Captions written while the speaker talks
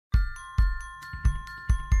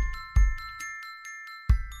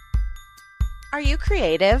Are you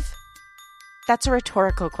creative? That's a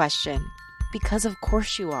rhetorical question, because of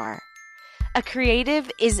course you are. A creative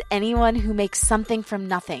is anyone who makes something from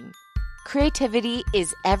nothing. Creativity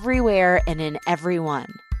is everywhere and in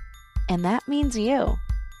everyone. And that means you.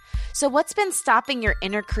 So what's been stopping your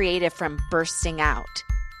inner creative from bursting out?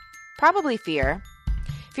 Probably fear.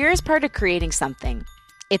 Fear is part of creating something.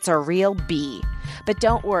 It's a real bee. But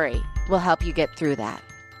don't worry, we'll help you get through that.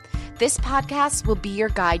 This podcast will be your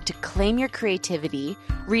guide to claim your creativity,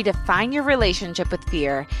 redefine your relationship with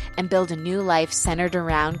fear, and build a new life centered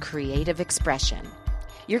around creative expression.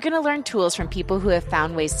 You're going to learn tools from people who have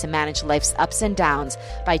found ways to manage life's ups and downs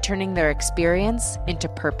by turning their experience into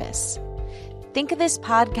purpose. Think of this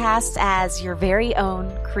podcast as your very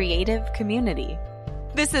own creative community.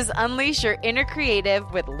 This is Unleash Your Inner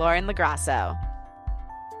Creative with Lauren LaGrasso.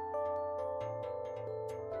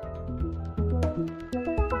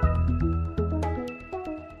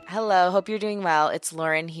 Hello, hope you're doing well. It's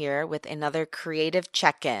Lauren here with another creative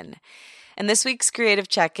check-in. And this week's creative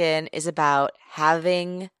check-in is about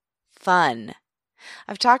having fun.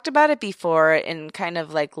 I've talked about it before in kind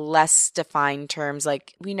of like less defined terms,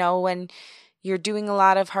 like we know when you're doing a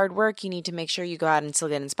lot of hard work, you need to make sure you go out and still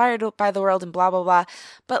get inspired by the world and blah, blah, blah.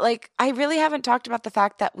 But like, I really haven't talked about the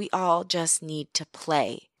fact that we all just need to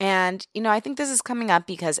play. And, I think this is coming up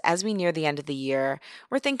because as we near the end of the year,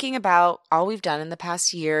 we're thinking about all we've done in the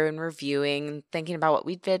past year and reviewing and thinking about what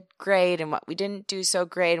we did great and what we didn't do so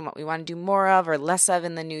great and what we want to do more of or less of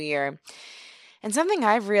in the new year. And something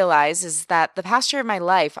I've realized is that the past year of my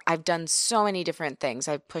life, I've done so many different things.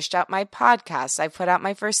 I've pushed out my podcast. I've put out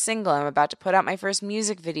my first single. I'm about to put out my first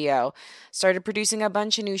music video. Started producing a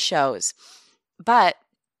bunch of new shows. But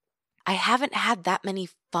I haven't had that many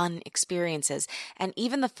fun experiences. And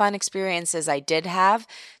even the fun experiences I did have,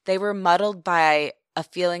 they were muddled by a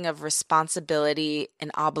feeling of responsibility and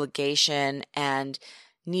obligation and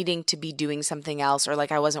needing to be doing something else or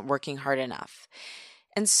like I wasn't working hard enough.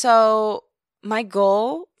 And so my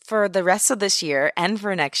goal for the rest of this year and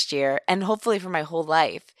for next year, and hopefully for my whole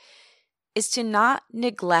life, is to not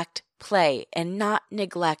neglect play and not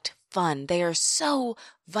neglect fun. They are so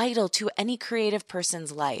vital to any creative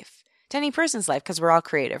person's life, because we're all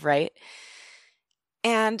creative, right?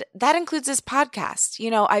 And that includes this podcast.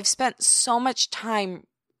 I've spent so much time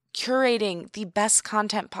curating the best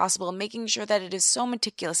content possible, making sure that it is so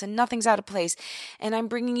meticulous and nothing's out of place. And I'm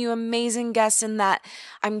bringing you amazing guests in that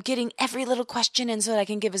I'm getting every little question in so that I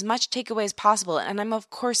can give as much takeaway as possible. And I'm, of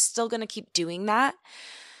course, still going to keep doing that.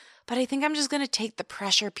 But I think I'm just going to take the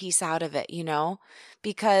pressure piece out of it,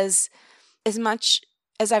 because as much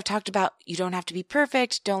as I've talked about, you don't have to be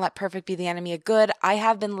perfect. Don't let perfect be the enemy of good. I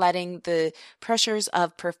have been letting the pressures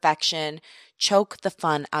of perfection choke the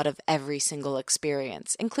fun out of every single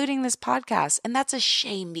experience, including this podcast. And that's a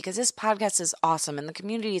shame because this podcast is awesome and the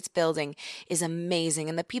community it's building is amazing.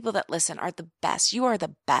 And the people that listen are the best. You are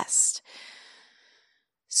the best.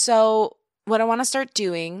 So what I want to start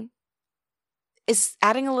doing is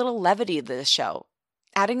adding a little levity to this show,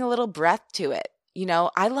 adding a little breath to it.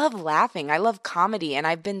 I love laughing. I love comedy. And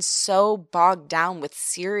I've been so bogged down with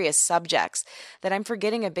serious subjects that I'm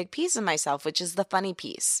forgetting a big piece of myself, which is the funny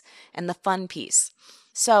piece and the fun piece.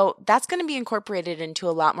 So that's going to be incorporated into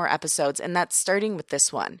a lot more episodes. And that's starting with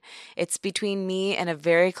this one. It's between me and a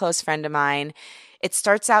very close friend of mine. It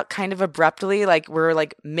starts out kind of abruptly, like we're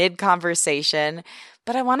like mid-conversation.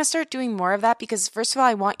 But I want to start doing more of that because first of all,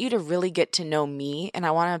 I want you to really get to know me. And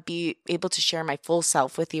I want to be able to share my full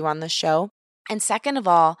self with you on this show. And second of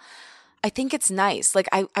all, I think it's nice. Like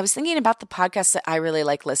I was thinking about the podcasts that I really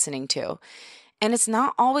like listening to. And it's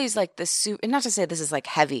not always like and not to say this is like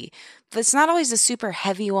heavy, but it's not always the super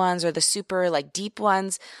heavy ones or the super like deep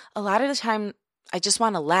ones. A lot of the time, I just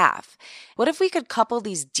want to laugh. What if we could couple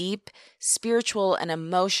these deep spiritual and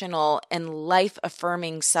emotional and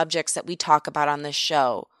life-affirming subjects that we talk about on this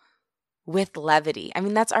show with levity? I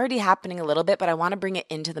mean, that's already happening a little bit, but I want to bring it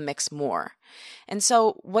into the mix more. And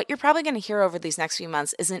so what you're probably going to hear over these next few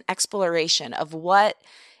months is an exploration of what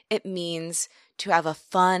it means to have a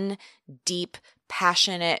fun, deep,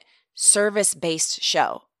 passionate, service-based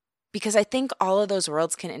show. Because I think all of those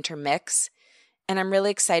worlds can intermix. And I'm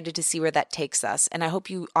really excited to see where that takes us. And I hope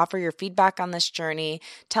you offer your feedback on this journey.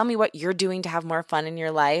 Tell me what you're doing to have more fun in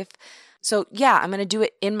your life. So yeah, I'm going to do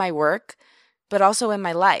it in my work, but also in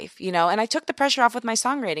my life, and I took the pressure off with my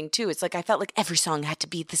songwriting too. It's like I felt like every song had to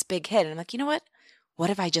be this big hit. And I'm like, you know what? What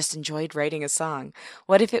if I just enjoyed writing a song?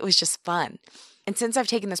 What if it was just fun? And since I've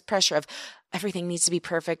taken this pressure of everything needs to be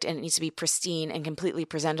perfect and it needs to be pristine and completely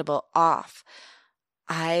presentable off,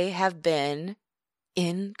 I have been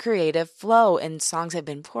in creative flow, and songs have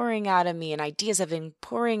been pouring out of me and ideas have been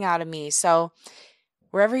pouring out of me. So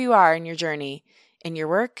wherever you are in your journey, in your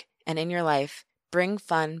work and in your life, bring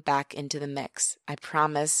fun back into the mix. I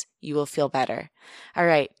promise you will feel better. All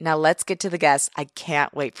right, now let's get to the guest. I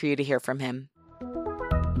can't wait for you to hear from him.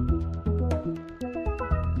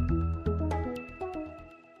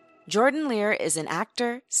 Jordan Lear is an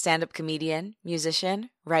actor, stand-up comedian, musician,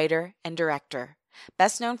 writer, and director.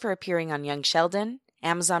 Best known for appearing on Young Sheldon,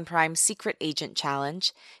 Amazon Prime's Secret Agent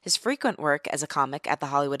Challenge, his frequent work as a comic at the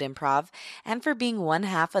Hollywood Improv, and for being one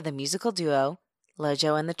half of the musical duo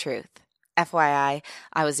Lojo and the Truth. FYI,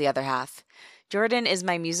 I was the other half. Jordan is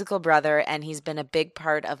my musical brother, and he's been a big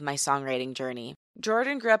part of my songwriting journey.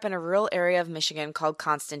 Jordan grew up in a rural area of Michigan called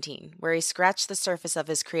Constantine, where he scratched the surface of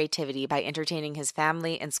his creativity by entertaining his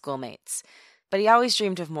family and schoolmates. But he always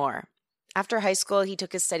dreamed of more. After high school, he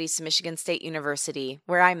took his studies to Michigan State University,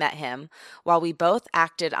 where I met him, while we both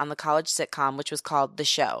acted on the college sitcom, which was called The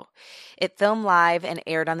Show. It filmed live and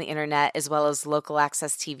aired on the internet as well as local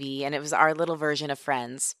access TV, and it was our little version of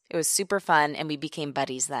Friends. It was super fun, and we became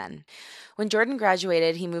buddies then. When Jordan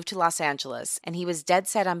graduated, he moved to Los Angeles, and he was dead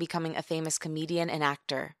set on becoming a famous comedian and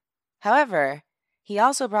actor. However, he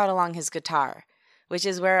also brought along his guitar, which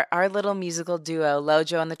is where our little musical duo,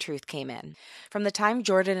 Lojo and the Truth, came in. From the time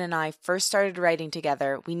Jordan and I first started writing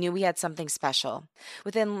together, we knew we had something special.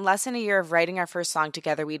 Within less than a year of writing our first song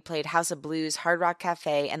together, we'd played House of Blues, Hard Rock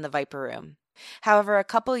Cafe, and the Viper Room. However, a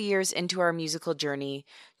couple years into our musical journey,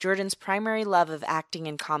 Jordan's primary love of acting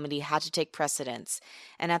and comedy had to take precedence,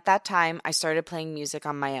 and at that time, I started playing music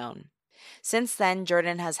on my own. Since then,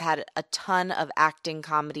 Jordan has had a ton of acting,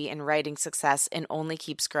 comedy, and writing success and only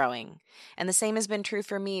keeps growing. And the same has been true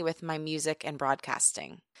for me with my music and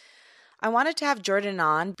broadcasting. I wanted to have Jordan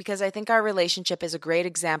on because I think our relationship is a great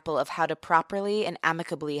example of how to properly and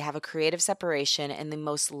amicably have a creative separation in the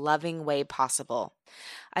most loving way possible.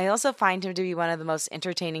 I also find him to be one of the most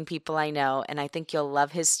entertaining people I know, and I think you'll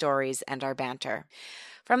love his stories and our banter.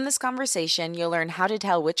 From this conversation, you'll learn how to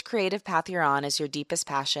tell which creative path you're on is your deepest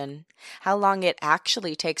passion, how long it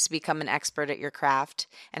actually takes to become an expert at your craft,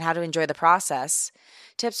 and how to enjoy the process,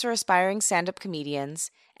 tips for aspiring stand-up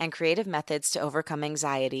comedians, and creative methods to overcome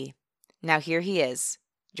anxiety. Now here he is,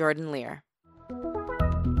 Jordan Lear.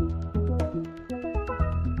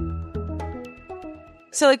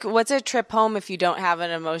 So, what's a trip home if you don't have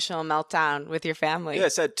an emotional meltdown with your family? Yeah, I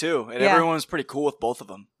said two, and everyone was pretty cool with both of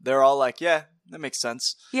them. They're all like, yeah, that makes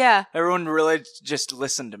sense. Yeah. Everyone really just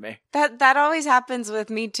listened to me. That always happens with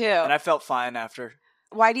me too. And I felt fine after.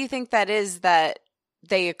 Why do you think that is that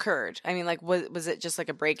they occurred? I mean, was it just like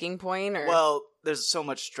a breaking point? Or? Well, there's so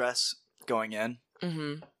much stress going in.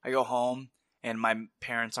 Mm-hmm. I go home, and my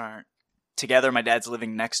parents aren't together. My dad's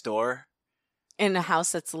living next door. In a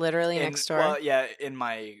house that's literally next door? Well, yeah,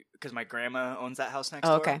 because my grandma owns that house next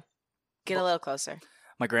door. Okay. Get a little closer.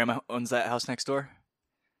 My grandma owns that house next door.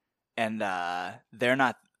 And they're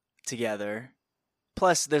not together.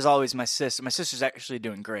 Plus, there's always my sister. My sister's actually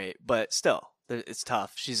doing great, but still, it's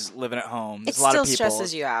tough. She's living at home. There's It a lot still of people.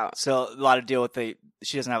 stresses you out. So a lot of deal with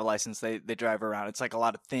she doesn't have a license. They drive her around. It's like a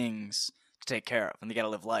lot of things to take care of, and they got to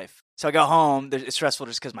live life. So I go home. It's stressful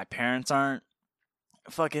just because my parents aren't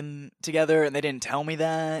fucking together, and they didn't tell me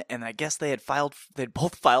that. And I guess they'd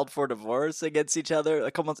both filed for divorce against each other a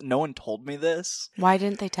couple months. No one told me this. Why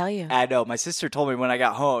didn't they tell you? I know. My sister told me when I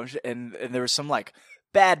got home, and there was some like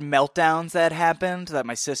bad meltdowns that happened that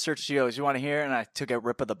my sister, she goes, "You want to hear it?" And I took a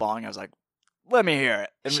rip of the bong. I was like, "Let me hear it."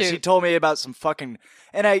 And Shoot. She told me about some fucking,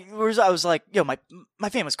 and I was like, "Yo, my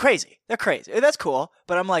family's crazy. They're crazy. That's cool."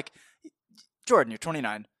 But I'm like, Jordan, you're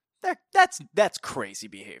 29. That's crazy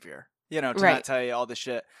behavior. To not tell you all this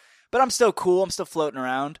shit. But I'm still cool. I'm still floating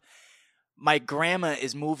around. My grandma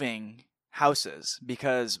is moving houses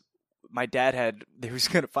because my dad he was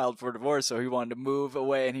going to file for divorce, so he wanted to move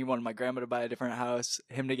away, and he wanted my grandma to buy a different house,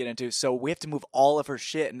 him to get into. So we have to move all of her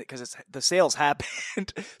shit because the sales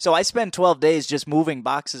happened. So I spend 12 days just moving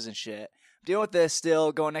boxes and shit. Dealing with this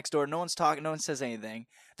still, going next door. No one's talking. No one says anything.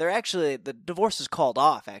 The divorce is called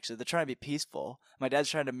off, actually. They're trying to be peaceful. My dad's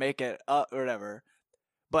trying to make it up or whatever.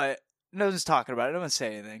 But no one's talking about it. No one's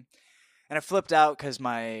saying anything. And I flipped out because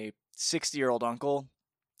my 60-year-old uncle,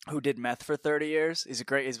 who did meth for 30 years,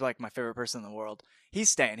 he's like my favorite person in the world. He's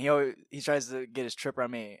staying. He tries to get his trip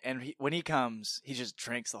around me. And when he comes, he just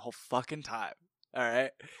drinks the whole fucking time. All right?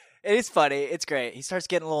 And it's funny. It's great. He starts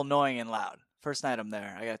getting a little annoying and loud. First night I'm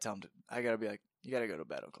there, I got to tell him, I got to be like, you got to go to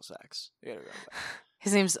bed, Uncle Sax. You got to go to bed.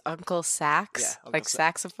 His name's Uncle Sax? Yeah. Uncle like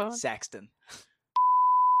saxophone? Saxton.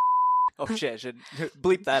 Oh shit! I should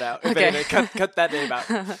bleep that out. Okay. Anyway, cut that name out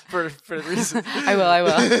for the reason. I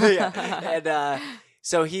will. Yeah. And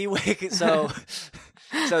so he wakes. So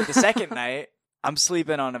the second night, I'm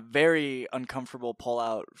sleeping on a very uncomfortable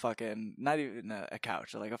pull-out fucking, not even a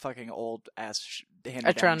couch, like a fucking old ass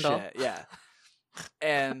hand-me-down trundle. shit. Yeah.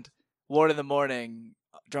 And 1 a.m,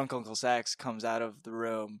 drunk Uncle Sax comes out of the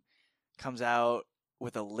room, comes out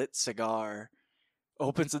with a lit cigar,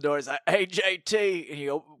 opens the door. He's like, "Hey, JT," and he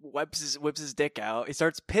whips his dick out. He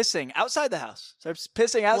starts pissing outside the house.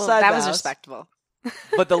 That was respectable.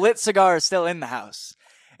 But the lit cigar is still in the house.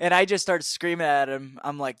 And I just started screaming at him.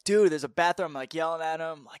 I'm like, "Dude, there's a bathroom." I'm like yelling at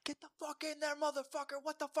him, like, "Get the fuck in there, motherfucker!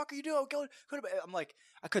 What the fuck are you doing? Go to bed." I'm like,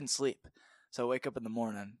 I couldn't sleep. So I wake up in the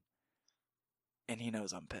morning, and he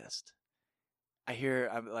knows I'm pissed.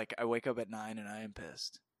 I wake up at 9 and I am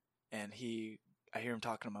pissed. And I hear him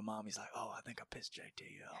talking to my mom. He's like, "Oh, I think I pissed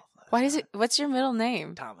JT off." What's your middle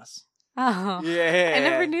name? Thomas. Oh. Yeah. I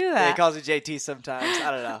never knew that. Yeah, he calls me JT sometimes.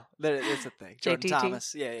 I don't know. It's a thing. Jordan JTT?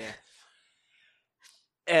 Thomas. Yeah.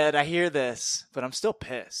 And I hear this, but I'm still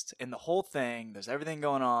pissed. And the whole thing, there's everything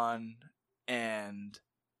going on, and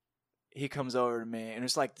he comes over to me, and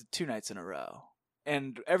it's like the 2 nights in a row.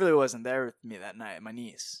 And Everly wasn't there with me that night, my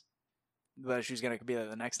niece. But she was going to be there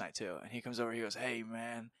the next night, too. And he comes over, he goes, "Hey,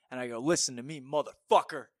 man." And I go, "Listen to me,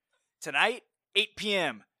 motherfucker. Tonight, 8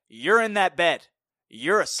 p.m., you're in that bed.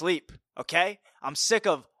 You're asleep, okay? I'm sick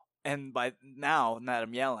of..." And by now that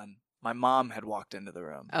I'm yelling, my mom had walked into the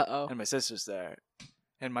room. Uh-oh. And my sister's there.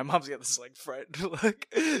 And my mom's got this, like, frightened look.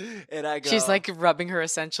 And I go... She's, like, rubbing her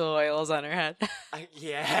essential oils on her head.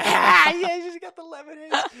 Yeah, she's got the lemon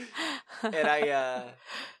haze. And I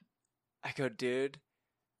go, "Dude,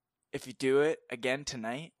 if you do it again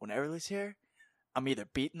tonight, when Everly's here, I'm either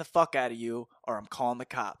beating the fuck out of you or I'm calling the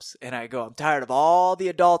cops." And I go, "I'm tired of all the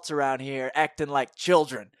adults around here acting like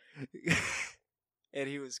children." And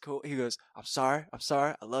he was cool. He goes, I'm sorry.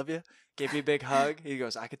 I love you." Gave me a big hug. He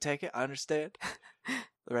goes, "I could take it. I understand."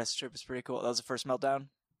 The rest of the trip was pretty cool. That was the first meltdown.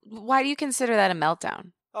 Why do you consider that a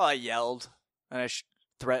meltdown? Oh, I yelled. And I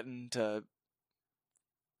threatened to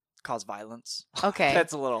cause violence. Okay.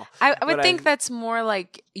 That's a little... I would think that's more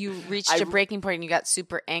like you reached a breaking point and you got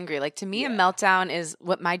super angry. Like, to me, a meltdown is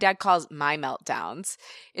what my dad calls my meltdowns,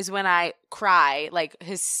 is when I cry, like,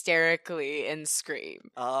 hysterically and scream.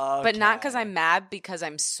 Okay. But not because I'm mad, because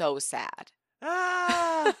I'm so sad.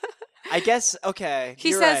 I guess, okay.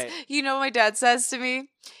 He says, right. You know what my dad says to me?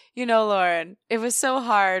 "You know, Lauren, it was so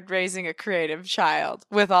hard raising a creative child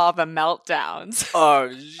with all the meltdowns."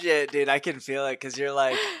 Oh, shit, dude. I can feel it because you're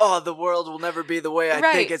like, "Oh, the world will never be the way I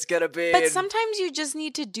think it's going to be." But sometimes you just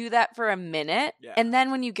need to do that for a minute. Yeah. And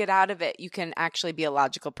then when you get out of it, you can actually be a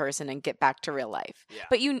logical person and get back to real life. Yeah.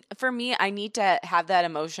 But for me, I need to have that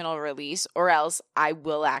emotional release or else I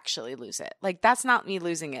will actually lose it. Like, that's not me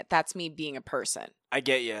losing it. That's me being a person. I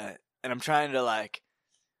get you. And I'm trying to, like,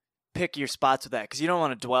 pick your spots with that because you don't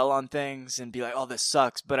want to dwell on things and be like, "Oh, this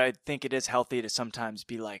sucks." But I think it is healthy to sometimes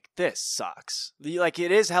be like, "This sucks." Like,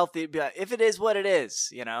 it is healthy to be like, if it is what it is,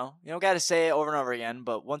 you know? You don't got to say it over and over again,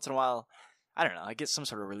 but once in a while, I don't know, I get some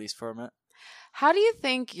sort of release from it. How do you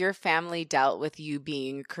think your family dealt with you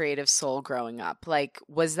being a creative soul growing up? Like,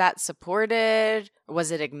 was that supported? Or was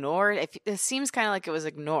it ignored? It seems kind of like it was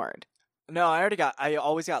ignored. No, I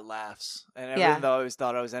always got laughs. And everyone always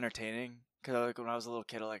thought I was entertaining. Because like, when I was a little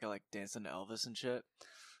kid, I danced into Elvis and shit.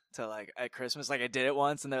 So like at Christmas, like I did it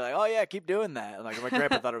once, and they're like, "Oh yeah, keep doing that." And, like my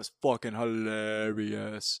grandpa thought it was fucking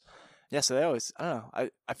hilarious. Yeah, so they always, I don't know.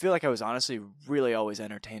 I feel like I was honestly really always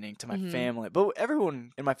entertaining to my family. But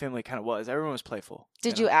everyone in my family kind of was. Everyone was playful.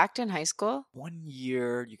 Did you act in high school? 1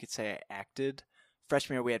 year, you could say I acted.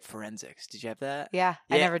 Freshman year, we had forensics. Did you have that? Yeah.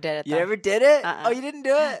 I never did it, though. You never did it? Oh, you didn't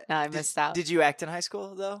do it? No, I missed out. Did you act in high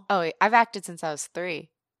school, though? Oh, I've acted since I was 3.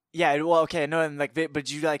 Yeah, well, okay, no, and like, but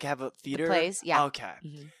did you like have a theater? The plays, yeah. Okay.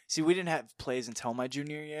 Mm-hmm. See, we didn't have plays until my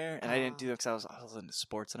junior year, and I didn't do that because I was into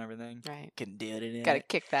sports and everything. Right. Couldn't do it. Gotta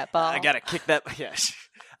kick that ball. I gotta kick that.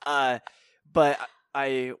 Yeah. But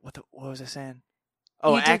what was I saying?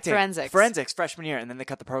 Oh, you acting. Did Forensics freshman year, and then they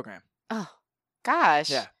cut the program. Oh, gosh.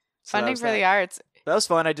 Yeah. So funding for the arts. That was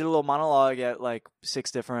fun. I did a little monologue at like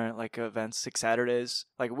 6 different like events, 6 Saturdays.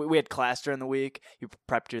 Like we had class during the week. You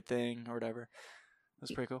prepped your thing or whatever. It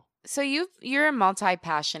was pretty cool. So you're a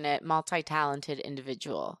multi-passionate, multi-talented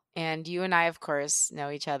individual. And you and I, of course, know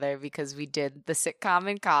each other because we did the sitcom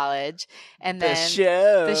in college. And then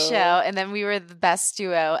the show. And then we were the best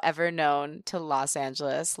duo ever known to Los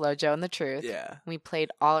Angeles, Lojo and the Truth. Yeah. We played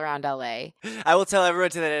all around LA. I will tell everyone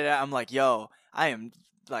today, I'm like, yo, I am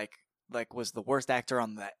like like was the worst actor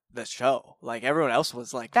on the show. Like everyone else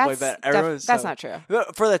was like way better. That's not true.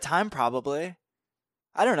 For the time, probably.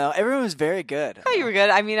 I don't know. Everyone was very good. Oh, you were good.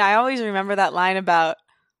 I mean, I always remember that line about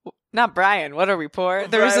not Brian. What are we poor?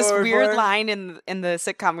 There was this weird line in the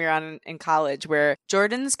sitcom we were on in college where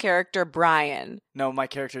Jordan's character Brian. No, my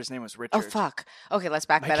character's name was Richard. Oh fuck. Okay, let's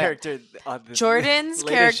back that up. Jordan's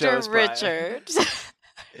character Richard.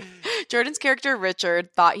 Jordan's character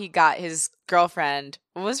Richard thought he got his girlfriend.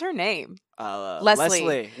 What was her name?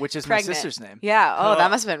 Leslie, which is pregnant. My sister's name. Yeah. Oh, that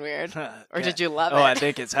must have been weird. Or did you love it? Oh, I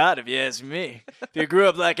think it's hot if you ask me. If you grew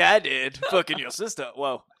up like I did, fucking your sister.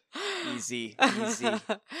 Whoa. Easy.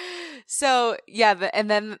 So, yeah, and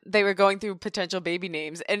then they were going through potential baby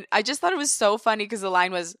names. And I just thought it was so funny because the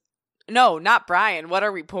line was, no, not Brian. What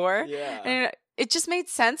are we, poor? Yeah. And it just made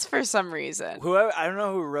sense for some reason. Whoever, I don't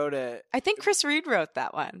know who wrote it. I think Chris Reed wrote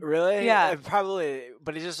that one. Really? Yeah. Probably.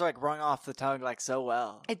 But it just like rung off the tongue like so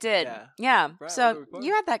well. It did. Yeah. Right, so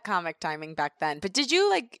you had that comic timing back then. But did you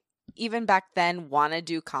like even back then want to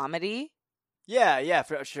do comedy? Yeah,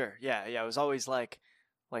 for sure. Yeah. It was always like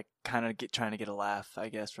kind of trying to get a laugh, I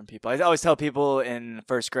guess, from people. I always tell people in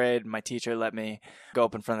first grade, my teacher let me go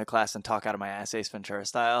up in front of the class and talk out of my ass, Ace Ventura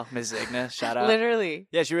style. Mrs. Igna, shout out. Literally.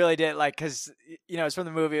 Yeah, she really did. Like, because, it's from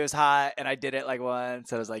the movie, it was hot, and I did it like once.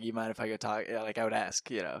 So I was like, you mind if I go talk? Yeah, like, I would ask,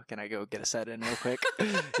 can I go get a set in real quick?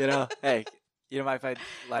 Hey. You don't mind if I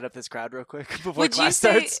light up this crowd real quick before class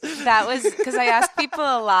starts? That was because I asked people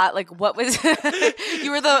a lot, like, what was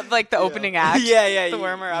you were the opening act? Yeah, the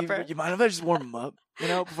warmer upper. You mind if I just warm them up?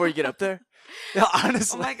 Before you get up there. Yeah,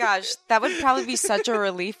 honestly. Oh my gosh, that would probably be such a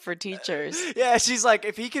relief for teachers. Yeah, she's like,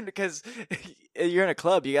 if he can, because you're in a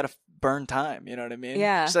club, you got to burn time. You know what I mean?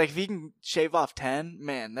 Yeah. She's like, if he can shave off 10,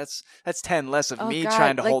 man, that's 10 less of me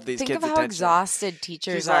trying to hold these kids' attention. Think of how exhausted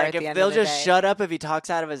teachers are at the end of the day. If they'll just shut up if he talks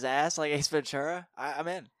out of his ass like Ace Ventura, I'm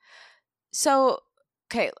in. So,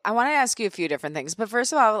 okay, I want to ask you a few different things. But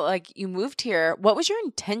first of all, like, you moved here. What was your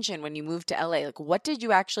intention when you moved to LA? Like, what did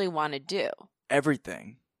you actually want to do?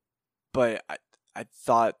 Everything. But I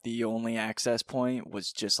thought the only access point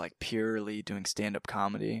was just like purely doing stand-up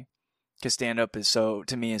comedy. Because stand-up is so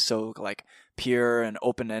like pure and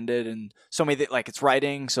open-ended and so many like it's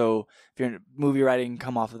writing. So if you're in movie writing,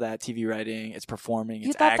 come off of that. TV writing, it's performing,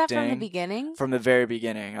 it's acting. You thought that from the beginning? From the very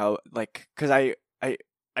beginning. Because I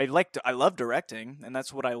love directing, and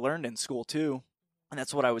that's what I learned in school too. And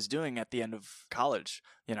that's what I was doing at the end of college.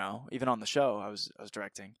 Even on the show, I was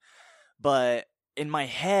directing. But in my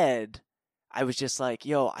head, I was just like,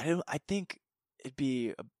 I think it'd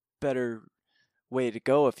be a better way to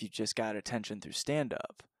go if you just got attention through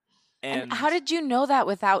stand-up. And how did you know that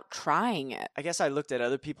without trying it? I guess I looked at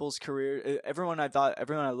other people's career. Everyone I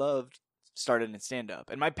loved started in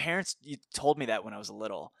stand-up. And my parents told me that when I was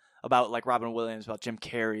little. About like Robin Williams, about Jim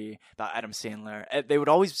Carrey, about Adam Sandler. They would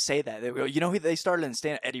always say that. They would go, who they started in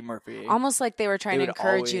stand-up? Eddie Murphy. Almost like they were trying to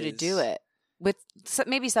encourage you to do it. With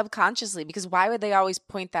maybe subconsciously, because why would they always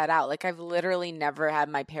point that out? Like, I've literally never had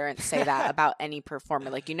my parents say that about any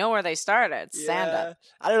performer. Like, where they started, stand-up.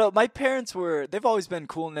 I don't know. My parents they've always been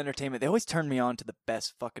cool in entertainment. They always turned me on to the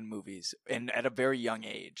best fucking movies, and at a very young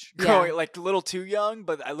age. Growing, like, a little too young,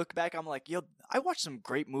 but I look back, I'm like, I watched some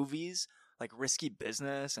great movies, like Risky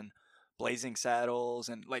Business and Blazing Saddles,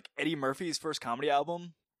 and, like, Eddie Murphy's first comedy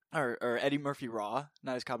album, or Eddie Murphy Raw,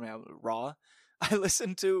 not his comedy album, Raw.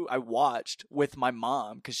 I watched with my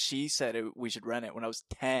mom because she said we should rent it when I was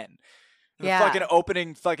 10. The fucking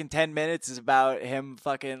opening 10 minutes is about him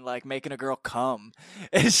fucking like making a girl come.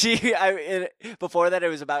 And before that it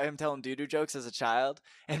was about him telling doo-doo jokes as a child.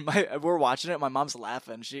 And we're watching it, my mom's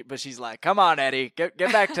laughing. But she's like, come on, Eddie, get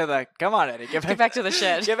back to the, come on, Eddie, get back to the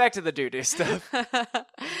shit. Get back to the doo-doo stuff.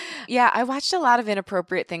 Yeah, I watched a lot of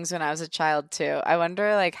inappropriate things when I was a child too. I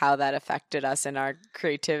wonder like how that affected us in our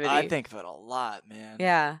creativity. I think of it a lot, man.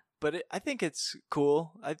 Yeah. But I think it's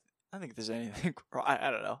cool. I think if there's anything wrong.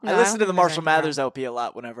 I don't know. No, I listened to the Marshall Mathers LP a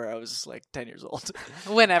lot whenever I was like 10 years old.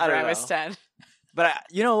 Whenever I was 10. But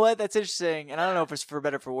you know what? That's interesting. And I don't know if it's for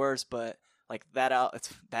better or for worse, but like that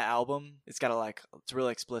album, it's got it's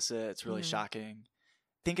really explicit. It's really shocking.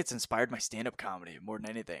 I think it's inspired my stand-up comedy more than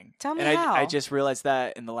anything. Tell me and how. I just realized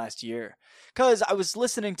that in the last year. Because I was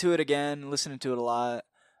listening to it a lot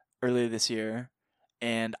earlier this year.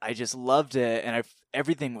 And I just loved it, and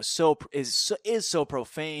everything was is so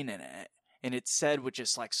profane in it, and it's said with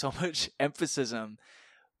just like so much emphasis.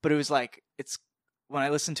 But it was like when I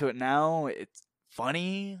listen to it now, it's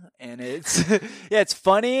funny, and it's it's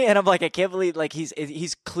funny, and I'm like I can't believe like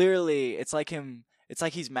he's clearly it's like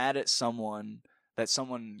he's mad at someone that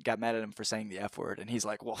someone got mad at him for saying the F word, and he's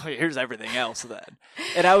like, well, here's everything else then.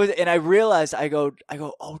 And I realized, I go,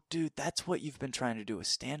 oh, dude, that's what you've been trying to do with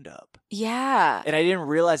stand-up. Yeah. And I didn't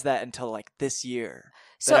realize that until like this year,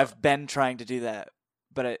 that I've been trying to do that.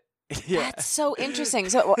 But that's so interesting.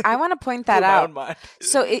 So I want to point that out.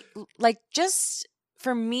 So it like just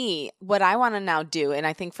for me, what I want to now do, and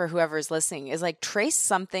I think for whoever's listening, is like trace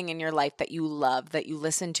something in your life that you love, that you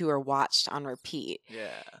listened to or watched on repeat. Yeah.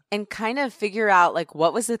 And kind of figure out like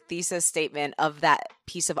what was the thesis statement of that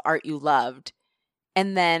piece of art you loved.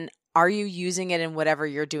 And then are you using it in whatever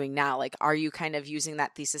you're doing now? Like, are you kind of using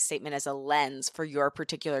that thesis statement as a lens for your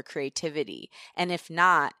particular creativity? And if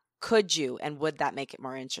not, could you, and would that make it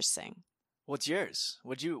more interesting? What's yours?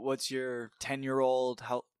 What's your 10-year-old?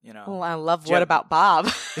 How Well, I love What About Bob.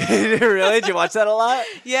 Really? Did you watch that a lot?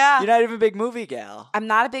 Yeah. You're not even a big movie gal. I'm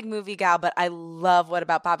not a big movie gal, but I love What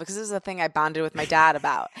About Bob because this is a thing I bonded with my dad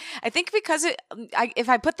about. I think because if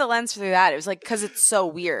I put the lens through that, it was like because it's so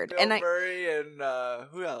weird. Bill Murray and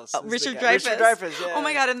who else? Richard Dreyfuss. Richard Dreyfuss. Yeah. Oh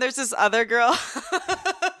my god! And there's this other girl.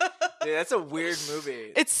 Yeah, that's a weird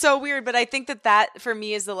movie. It's so weird, but I think that for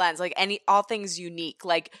me is the lens. Like all things unique,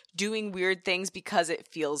 like doing weird things because it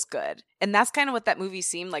feels good. And that's kind of what that movie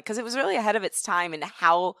seemed like, because it was really ahead of its time in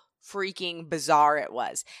how freaking bizarre it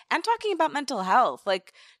was. And talking about mental health.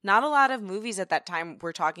 Like, not a lot of movies at that time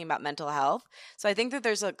were talking about mental health. So I think that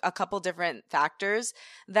there's a couple different factors.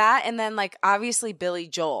 That, and then like obviously Billy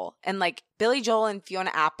Joel. And like Billy Joel and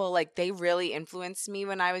Fiona Apple, like they really influenced me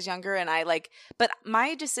when I was younger. And but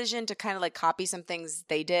my decision to kind of like copy some things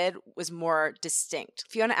they did was more distinct.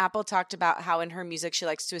 Fiona Apple talked about how in her music she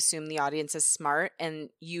likes to assume the audience is smart and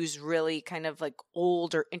use really kind of like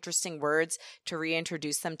old or interesting words to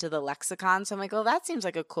reintroduce them to the lexicon. So I'm like, oh, that seems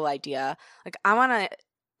like a cool idea. Like, I want to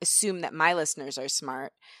assume that my listeners are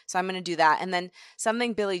smart. So I'm going to do that. And then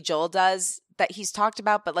something Billy Joel does that he's talked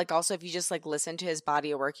about, but like also if you just like listen to his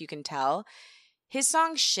body of work, you can tell his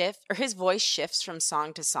songs shift, or his voice shifts from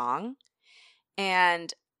song to song.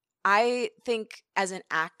 And I think as an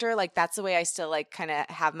actor, like that's the way I still like kind of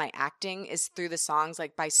have my acting, is through the songs,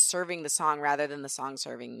 like by serving the song rather than the song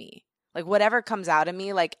serving me. Like whatever comes out of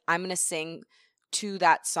me, like I'm going to sing to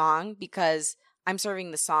that song because I'm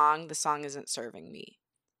serving the song isn't serving me.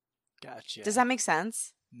 Gotcha. Does that make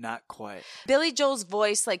sense? Not quite. Billy Joel's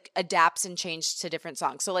voice like adapts and changes to different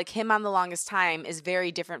songs. So like him on The Longest Time is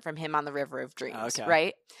very different from him on The River of Dreams,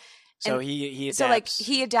 right? So he adapts. So like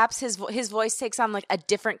he adapts his voice takes on like a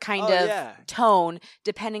different kind of tone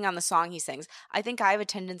depending on the song he sings. I think I have a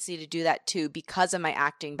tendency to do that too because of my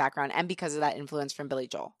acting background and because of that influence from Billy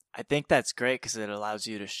Joel. I think that's great because it allows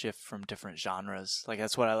you to shift from different genres. Like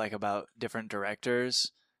that's what I like about different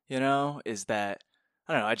directors, is that,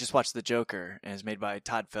 I don't know, I just watched The Joker, and it's made by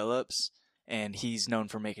Todd Phillips, and he's known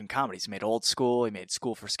for making comedies. He made Old School, he made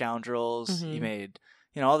School for Scoundrels, he made,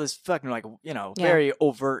 all this fucking like, very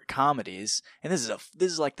overt comedies. And this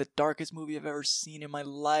is like the darkest movie I've ever seen in my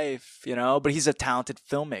life, but he's a talented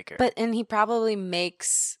filmmaker. And he probably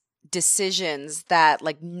makes decisions that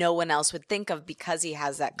like no one else would think of because he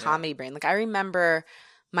has that comedy brain. Like I remember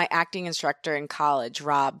my acting instructor in college,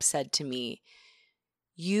 Rob, said to me,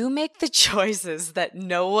 "You make the choices that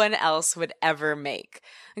no one else would ever make."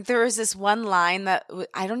 Like there was this one line that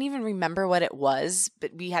I don't even remember what it was,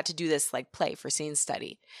 but we had to do this like play for scene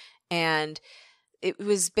study. And it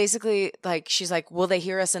was basically like, she's like, "Will they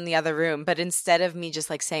hear us in the other room?" But instead of me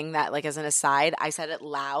just like saying that like as an aside, I said it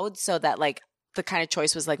loud so that like the kind of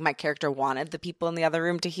choice was like my character wanted the people in the other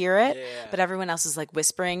room to hear it, but everyone else is like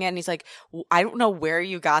whispering it. And he's like, "I don't know where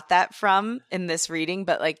you got that from in this reading,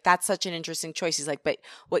 but like that's such an interesting choice." He's like, "But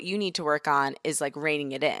what you need to work on is like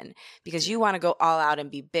reining it in because you want to go all out and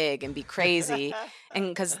be big and be crazy." And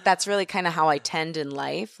because that's really kind of how I tend in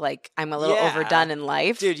life. Like I'm a little overdone in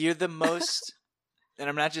life. Dude, you're the most, and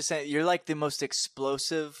I'm not just saying, you're like the most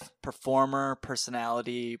explosive performer,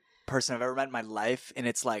 personality person I've ever met in my life, and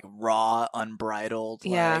it's like raw, unbridled.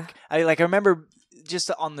 I remember just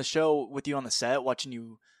on the show with you on the set, watching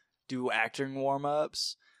you do acting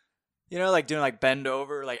warm-ups, like doing like bend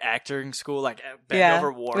over, like acting school, like bend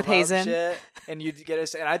over warm-up with Hazen shit, and you'd get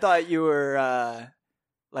us, and I thought you were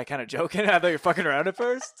like kind of joking. I thought you were fucking around at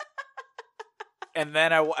first, and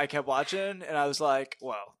then I kept watching, and I was like,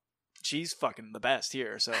 well, she's fucking the best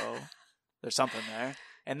here, so there's something there.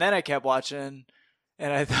 And then I kept watching,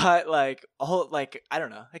 and I thought, like, I don't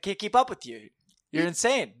know. I can't keep up with you. You're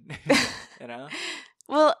insane.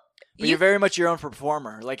 Well, but you're very much your own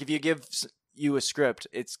performer. Like, if you give you a script,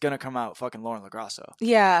 it's going to come out fucking Lauren LaGrasso.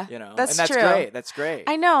 Yeah. That's true. Great. That's great.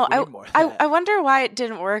 I know. I wonder why it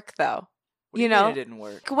didn't work, though. What do you mean it didn't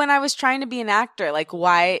work? When I was trying to be an actor, like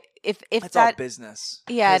why if It's that all business.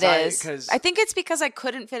 Yeah, it is. I think it's because I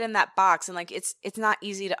couldn't fit in that box, and like it's not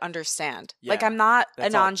easy to understand. Yeah, like I'm not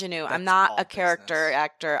an all- ingenue. I'm that's not all a character business.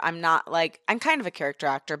 actor. I'm kind of a character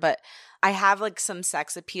actor, but I have like some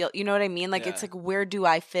sex appeal. You know what I mean? Like it's Yeah. like where do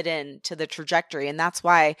I fit in to the trajectory? And that's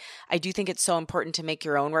why I do think it's so important to make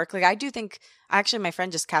your own work. Like I do think actually my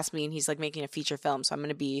friend just cast me and he's like making a feature film, so I'm going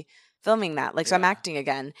to be filming that. Like so I'm Yeah. acting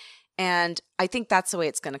again. And I think that's the way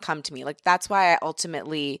it's going to come to me. Like that's why I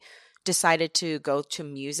ultimately decided to go to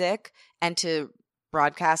music and to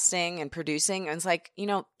broadcasting and producing. And it's like,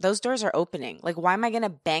 those doors are opening. Like, why am I going to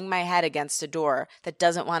bang my head against a door that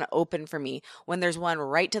doesn't want to open for me when there's one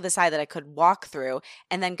right to the side that I could walk through?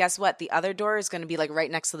 And then guess what? The other door is going to be like right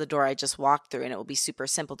next to the door I just walked through, and it will be super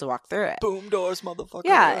simple to walk through it. Boom doors, motherfucker.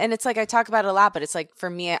 Yeah. And it's like, I talk about it a lot, but it's like, for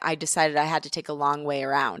me, I decided I had to take a long way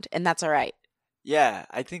around, and that's all right. Yeah,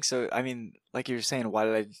 I think so. I mean, like you were saying, why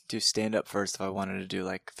did I do stand-up first if I wanted to do,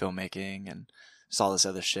 like, filmmaking and just all this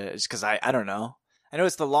other shit? It's because I don't know. I know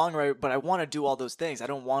it's the long road, but I want to do all those things. I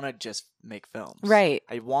don't want to just make films. Right.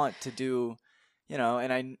 I want to do,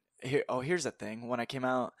 and here's the thing. When I came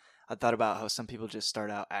out, I thought about how some people just start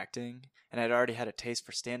out acting, and I'd already had a taste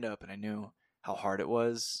for stand-up, and I knew how hard it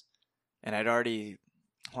was. And I'd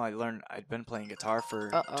been playing guitar for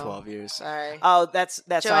 12 years. Sorry. Oh, that's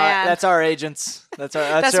our agents. That's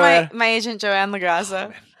my agent, Joanne Lagraza. Oh,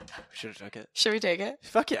 man. We should have took it. Should we take it?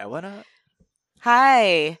 Fuck yeah, why not?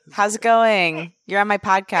 Hi. How's it going? You're on my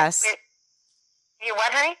podcast. You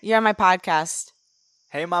what, honey? You're on my podcast.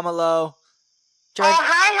 Hey, Mama Lo. Jordan. Oh,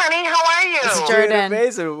 hi, honey. How are you? It's Doing Jordan.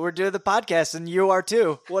 amazing. We're doing the podcast, and you are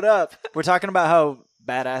too. What up? We're talking about how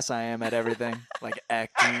badass I am at everything, like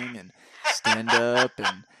acting and stand-up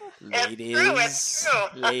and It's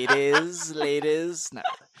true. ladies. No,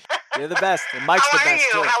 you're the best. And Mike's How the are best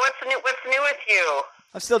you? too. What's new with you?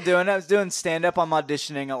 I'm still doing it. I was doing stand-up. I'm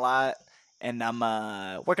auditioning a lot. And I'm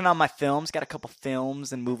working on my films. Got a couple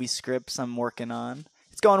films and movie scripts I'm working on.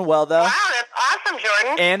 It's going well, though. Wow, that's awesome,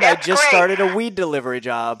 Jordan. And that's I just great. started a weed delivery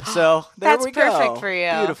job. So there That's we go. perfect for you.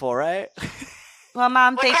 Beautiful, right? Well,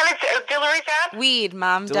 Mom, What kind of delivery job? Weed,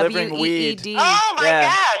 Mom. Delivering WEED. Oh, my yeah.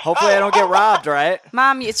 gosh. Hopefully I don't get robbed, right?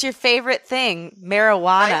 Mom, it's your favorite thing,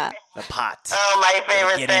 marijuana. The pot. Oh, my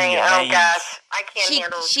favorite Get in thing. your Oh, veins. gosh. I can't She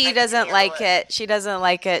handle she doesn't like it. She doesn't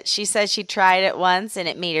like it. She says she tried it once and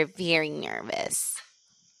it made her very nervous.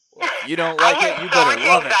 Well, if you don't I like had it, you so better much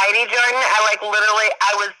love it. anxiety, Jordan.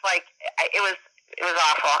 It was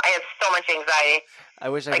awful. I had so much anxiety. I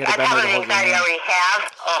wish I Like, could have on been top there of to the hold your anxiety I hand. already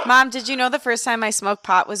have. Oh. Mom, did you know the first time I smoked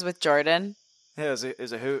pot was with Jordan? Yeah, it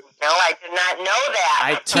was a hoot. No, I did not know that.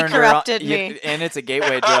 I turned corrupted her on, me. and it's a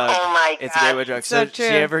gateway drug. Oh, my It's a God. gateway drug. So So, true.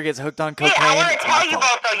 she ever gets hooked on cocaine, Hey, I want to it's tell my you fault.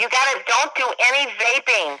 both though. Don't do any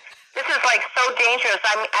vaping. This is like so dangerous.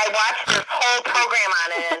 I watched this whole program on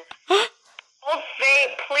it. And don't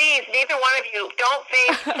vape, please. Neither one of you. Don't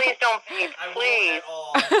vape. Please don't vape. Please.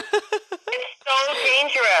 It's so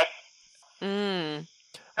dangerous. Mm.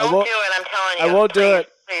 I Don't won't- do it. I'm telling you. I won't do Please, it.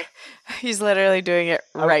 Please. He's literally doing it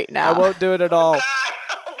right now. I won't do it at all. God,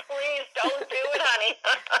 please don't do it, honey.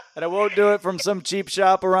 And I won't do it from some cheap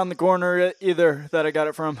shop around the corner either that I got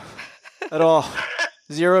it from. At all.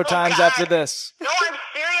 0 times God. after this. No, I'm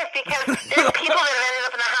serious because there's people that have ended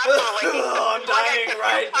up in the hospital. Like, I'm dying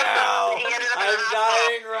right now.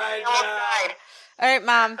 right He almost died. All right,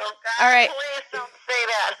 Mom. Oh, God, All right. please don't say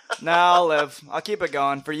that. No, I'll live. I'll keep it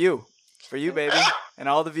going for you. For you, baby. And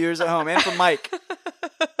all the viewers at home. And for Mike.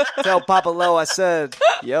 Tell Papa Lo I said,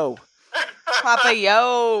 yo. Papa,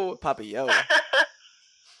 yo. Papa Yo.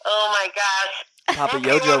 Oh, my gosh. Papa Okay,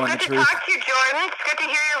 Yojo well, in the good truth. to talk to you, Jordan. It's good to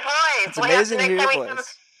hear your voice. It's amazing to hear next your time we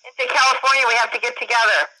voice. come into California, we have to get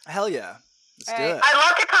together. Hell yeah. Let's do All right. it. I'd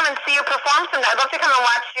love to come and see you perform someday. I'd love to come and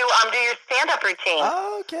watch you do your stand-up routine.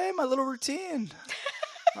 Okay, my little routine.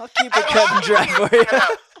 I'll keep it cut and dry for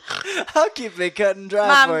you. I'll keep it cut and dry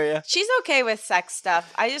Mom, for you. she's okay with sex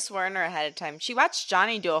stuff. I just warned her ahead of time. She watched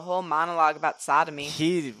Johnny do a whole monologue about sodomy.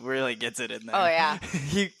 He really gets it in there. Oh, yeah.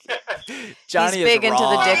 Johnny He's big is into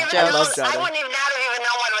the raw. dick I jokes. love I Johnny. wouldn't even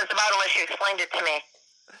know what it was about unless you explained it to me.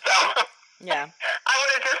 So Yeah. I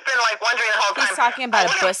would have just been like wondering the whole time. He's talking about a I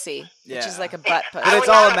would've- pussy, which Yeah. is like a butt But pussy. it's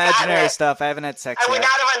would all not have gotten imaginary it. stuff. I haven't had sex I would yet.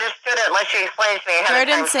 not have understood it unless you explained it to me ahead of time.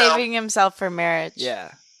 Jordan's saving himself for marriage.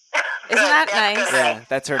 Yeah. Isn't that That's nice? good. Yeah,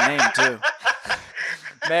 that's her name too.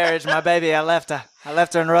 Marriage, my baby. I left her. I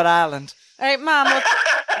left her in Rhode Island. All right, Mom. Well,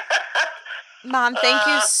 Mom, thank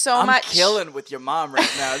you so I'm much. killing with your mom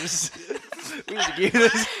right now. Just we should do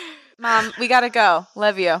this. Mom, we gotta go.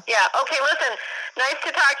 Love you. Yeah, okay, listen. Nice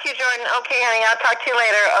to talk to you, Jordan. Okay, honey, I'll talk to you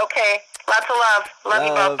later. Okay. Lots of love. Love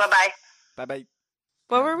you Love. both. Bye-bye. Bye-bye.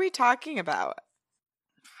 What were we talking about?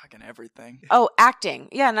 Fucking everything. Oh, acting.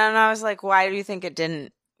 Yeah, no, I was like, why do you think it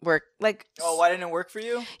didn't work? Like, oh, why didn't it work for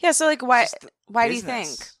you? Yeah, so like, why Business. do you think?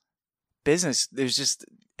 Business. There's just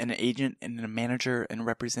an agent and a manager and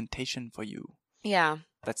representation for you. Yeah.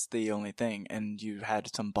 That's the only thing. And you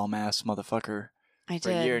had some bum-ass motherfucker for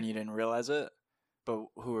a year and you didn't realize it. But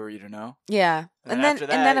who are you to know? Yeah. And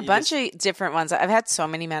then a bunch of different ones. I've had so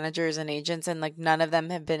many managers and agents, and like none of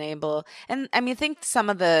them have been able. And I mean, I think some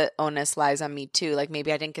of the onus lies on me too. Like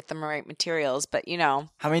maybe I didn't get the right materials, but you know.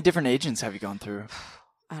 How many different agents have you gone through?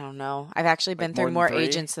 I don't know. I've actually been through more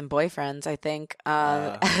agents than boyfriends, I think.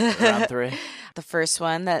 Around 3? The first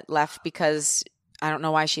one that left because I don't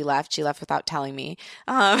know why she left. She left without telling me.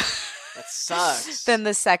 That sucks. Then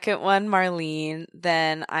the second one, Marlene.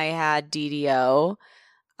 Then I had DDO.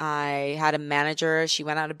 I had a manager. She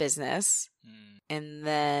went out of business. And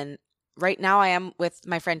then right now I am with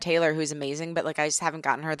my friend Taylor, who's amazing, but like I just haven't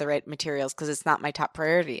gotten her the right materials because it's not my top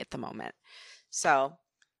priority at the moment. So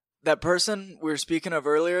that person we were speaking of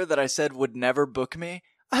earlier that I said would never book me,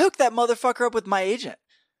 I hooked that motherfucker up with my agent.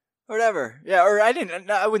 Or whatever. Yeah, or I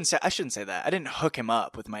shouldn't say that. I didn't hook him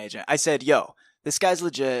up with my agent. I said, yo, this guy's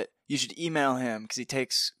legit. You should email him because he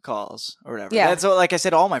takes calls or whatever. Yeah. That's what, like I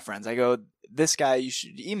said to all my friends. I go, this guy you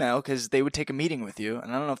should email because they would take a meeting with you.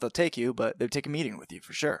 And I don't know if they'll take you, but they would take a meeting with you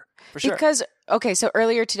for sure. For sure. Because, okay, so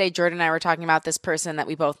earlier today, Jordan and I were talking about this person that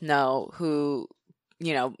we both know who,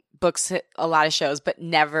 you know, books a lot of shows, but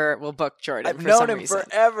never will book Jordan. I've for known some him reason.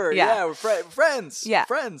 forever. Yeah, we're friends. Yeah.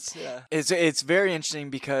 Friends. Yeah. It's very interesting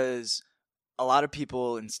because a lot of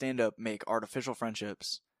people in stand-up make artificial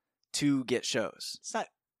friendships to get shows. It's not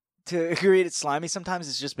to create it slimy. Sometimes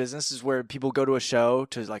it's just business is where people go to a show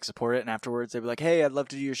to like support it, and afterwards they'd be like, hey, I'd love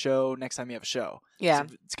to do your show next time you have a show. Yeah.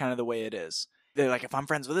 So it's kind of the way it is. They're like, if I'm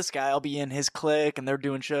friends with this guy, I'll be in his clique, and they're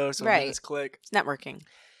doing shows, so I'm in his clique. It's networking.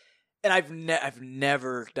 And I've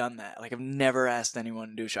never done that. Like I've never asked anyone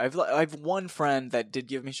to do a show. I've one friend that did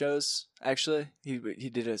give me shows. Actually, he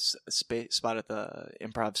did a spot at the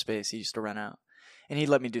Improv Space he used to rent out, and he'd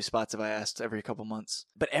let me do spots if I asked every couple months.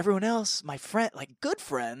 But everyone else, my friend, like good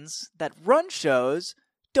friends that run shows,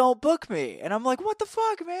 don't book me, and I'm like, what the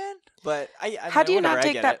fuck, man? But How do you not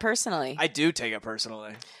take that personally? I do take it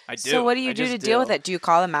personally. I do. So what do you do to deal with it? Do you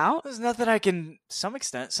call them out? There's nothing I can. Some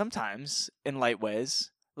extent, sometimes in light ways.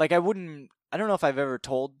 Like I don't know if I've ever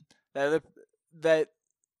told that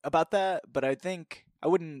about that, but I think I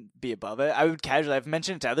wouldn't be above it. I would casually. I've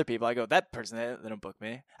mentioned it to other people. I go, that person, they don't book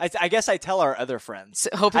me. I guess I tell our other friends.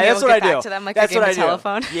 So hoping you'll get back to them like that's a game of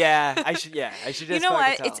telephone. Yeah, I should. Yeah, I should. Just you know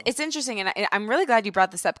what? Tell It's interesting, and I'm really glad you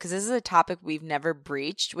brought this up because this is a topic we've never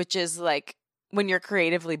breached, which is like when you're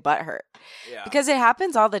creatively butthurt. Yeah. Because it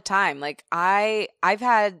happens all the time. Like I've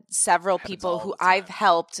had several people who I've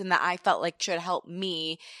helped and that I felt like should help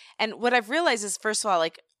me. And what I've realized is, first of all,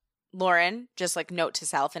 like Lauren, just like note to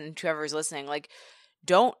self and whoever's listening, like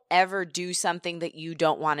don't ever do something that you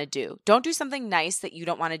don't want to do. Don't do something nice that you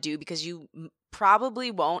don't want to do because you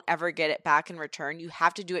probably won't ever get it back in return. You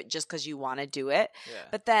have to do it just because you want to do it. Yeah.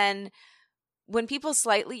 But then when people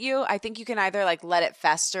slightly you, I think you can either like let it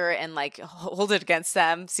fester and like hold it against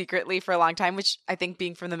them secretly for a long time, which I think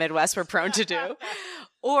being from the Midwest, we're prone to do.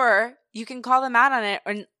 Or you can call them out on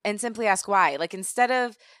it and simply ask why. Like instead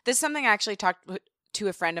of, this is something I actually talked to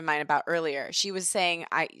a friend of mine about earlier. She was saying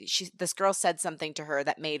this girl said something to her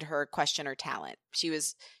that made her question her talent. She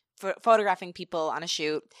was photographing people on a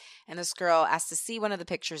shoot, and this girl asked to see one of the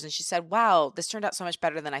pictures, and she said, wow, this turned out so much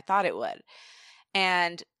better than I thought it would.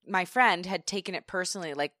 And my friend had taken it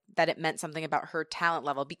personally, like that it meant something about her talent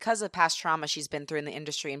level because of past trauma she's been through in the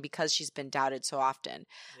industry and because she's been doubted so often.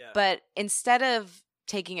 Yeah. But instead of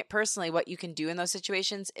taking it personally, what you can do in those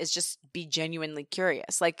situations is just be genuinely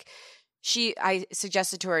curious. Like I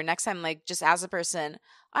suggested to her next time, like just ask the person,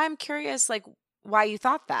 I'm curious, like why you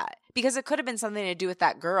thought that, because it could have been something to do with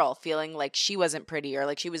that girl feeling like she wasn't pretty or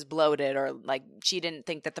like she was bloated or like she didn't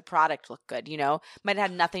think that the product looked good, you know, might have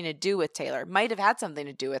had nothing to do with Taylor, might have had something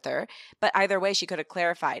to do with her, but either way she could have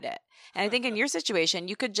clarified it. And I think in your situation,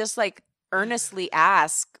 you could just like earnestly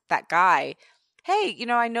ask that guy, hey, you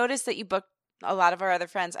know, I noticed that you booked a lot of our other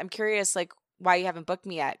friends. I'm curious like why you haven't booked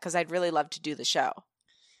me yet, because I'd really love to do the show.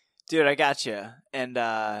 Dude, I got you. And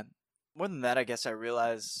more than that, I guess I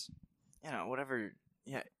realize, you know, whatever,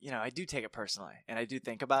 yeah, you know, I do take it personally and I do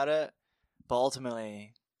think about it, but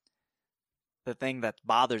ultimately the thing that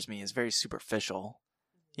bothers me is very superficial,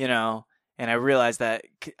 you know, and I realize that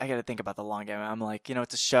I got to think about the long game. I'm like, you know,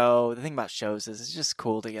 it's a show. The thing about shows is it's just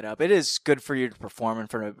cool to get up. It is good for you to perform in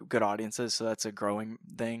front of good audiences, so that's a growing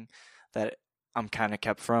thing that I'm kind of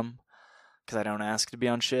kept from because I don't ask to be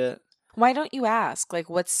on shit. Why don't you ask? Like,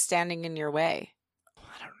 what's standing in your way?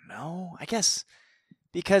 I don't know. I guess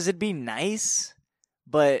because it'd be nice,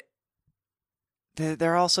 but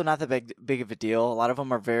they're also not that big of a deal. A lot of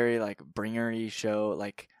them are very like bringery show.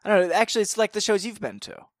 Like I don't know. Actually, it's like the shows you've been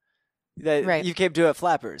to. That Right. you came to at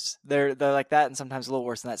Flappers. They're like that, and sometimes a little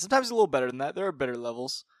worse than that. Sometimes a little better than that. There are better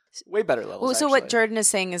levels, way better levels. Well, so actually. what Jordan is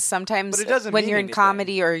saying is sometimes But it doesn't when mean you're in anything.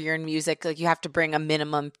 comedy or you're in music, like you have to bring a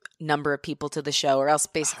minimum number of people to the show, or else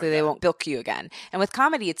basically they won't book you again. And with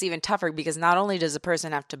comedy, it's even tougher because not only does a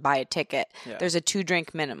person have to buy a ticket, there's a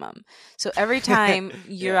 2-drink minimum. So every time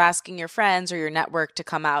you're asking your friends or your network to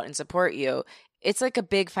come out and support you, it's like a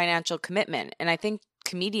big financial commitment. And I think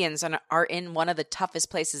comedians are in one of the toughest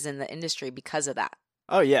places in the industry because of that.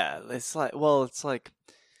 Oh yeah, it's like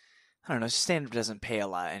I don't know. Stand-up doesn't pay a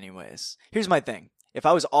lot, anyways. Here's my thing: if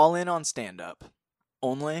I was all in on stand-up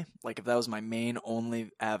only, like if that was my main only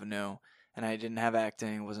avenue, and I didn't have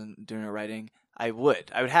acting, wasn't doing writing, I would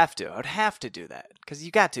have to do that because you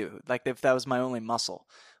got to. Like if that was my only muscle.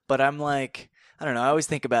 But I'm like, I don't know. I always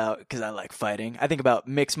think about because I like fighting. I think about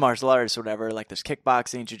mixed martial arts or whatever. Like there's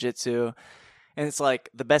kickboxing, jiu-jitsu. And it's like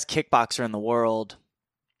the best kickboxer in the world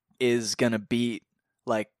is going to beat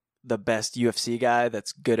like the best UFC guy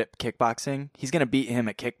that's good at kickboxing. He's going to beat him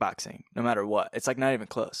at kickboxing no matter what. It's like not even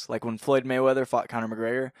close. Like when Floyd Mayweather fought Conor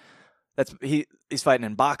McGregor, he's fighting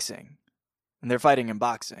in boxing. And they're fighting in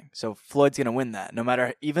boxing. So Floyd's going to win that no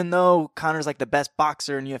matter, even though Conor's like the best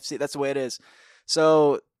boxer in UFC. That's the way it is.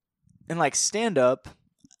 So in like stand up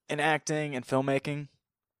and acting and filmmaking,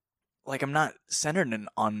 like I'm not centered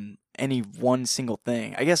on any one single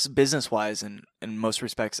thing. I guess business wise and in most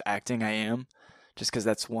respects acting I am, just because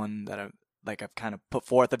that's one that I've kind of put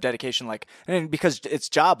forth of dedication, like, and because it's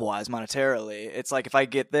job wise monetarily, it's like if I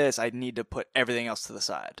get this, I need to put everything else to the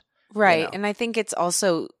side. Right. You know? And I think it's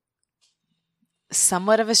also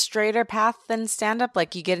somewhat of a straighter path than stand up.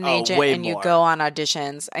 Like you get an agent and you go on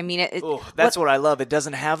auditions. I mean, that's what I love. It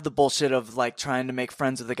doesn't have the bullshit of like trying to make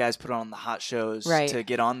friends with the guys put on the hot shows to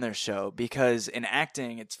get on their show. Because in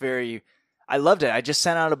acting, it's very. I loved it. I just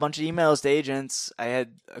sent out a bunch of emails to agents. I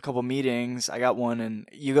had a couple meetings. I got one, and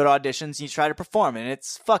you go to auditions, and you try to perform, and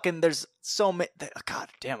it's fucking. There's so many. God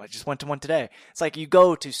damn! I just went to one today. It's like you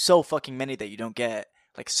go to so fucking many that you don't get.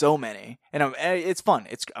 Like so many, and it's fun.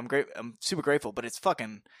 I'm great. I'm super grateful, but it's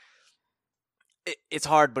fucking. It's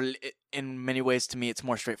hard, but in many ways, to me, it's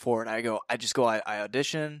more straightforward. I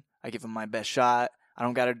audition. I give them my best shot. I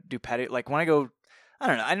don't gotta do petty. Like when I go, I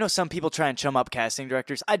don't know. I know some people try and chum up casting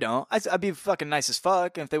directors. I don't. I'd be fucking nice as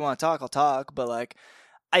fuck, and if they want to talk, I'll talk. But like,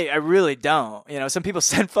 I really don't. You know, some people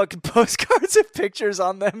send fucking postcards and pictures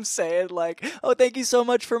on them saying like, "Oh, thank you so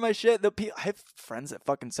much for my shit." I have friends that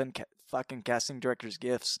fucking send fucking casting directors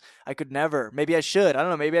gifts. I could never. Maybe I should. I don't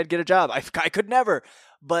know. Maybe I'd get a job. I could never.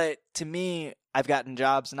 But to me, I've gotten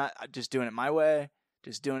jobs not just doing it my way,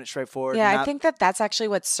 just doing it straightforward. Yeah, I think that's actually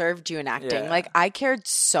what served you in acting. Yeah. Like I cared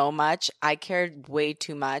so much. I cared way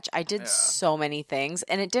too much. I did so many things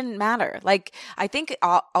and it didn't matter. Like I think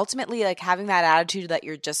ultimately like having that attitude that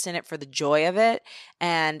you're just in it for the joy of it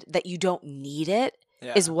and that you don't need it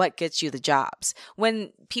is what gets you the jobs.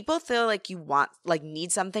 When people feel like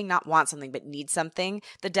need something, not want something, but need something,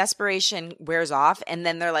 the desperation wears off and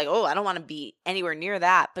then they're like, oh, I don't want to be anywhere near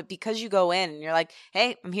that. But because you go in and you're like,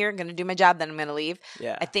 hey, I'm here, I'm going to do my job, then I'm going to leave.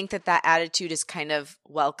 Yeah. I think that attitude is kind of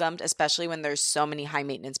welcomed, especially when there's so many high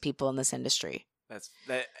maintenance people in this industry. That's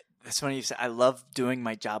funny you say. I love doing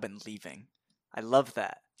my job and leaving. I love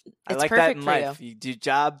that. I It's like perfect that in for life. You do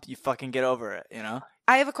job, you fucking get over it, you know?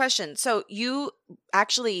 I have a question. So you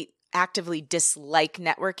actually actively dislike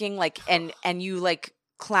networking, like, and you like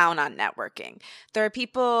clown on networking. There are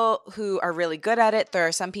people who are really good at it. There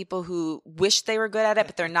are some people who wish they were good at it,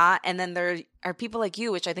 but they're not. And then there are people like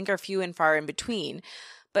you, which I think are few and far in between.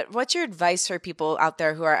 But what's your advice for people out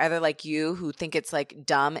there who are either like you, who think it's like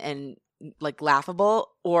dumb and like laughable,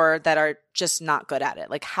 or that are just not good at it?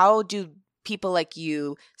 Like, how do people like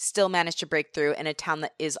you still manage to break through in a town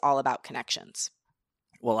that is all about connections?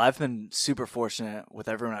 Well, I've been super fortunate with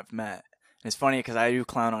everyone I've met. And it's funny because I do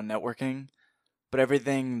clown on networking, but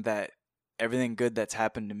everything good that's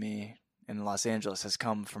happened to me in Los Angeles has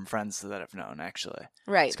come from friends that I've known, actually.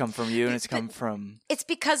 Right. It's come from you and it's come from... It's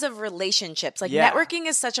because of relationships. Like, networking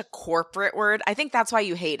is such a corporate word. I think that's why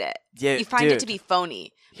you hate it. Yeah, you find it to be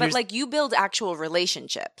phony. But, like, you build actual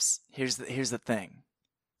relationships. Here's the thing.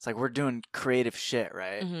 It's like we're doing creative shit,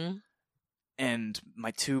 right? Mm-hmm. And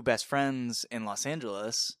my two best friends in Los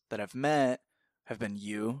Angeles that I've met have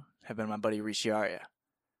been my buddy Rishi Arya.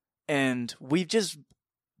 And we've just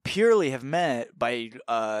purely have met by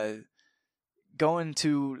going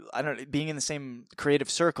to, I don't know, being in the same creative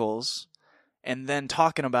circles and then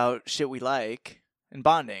talking about shit we like and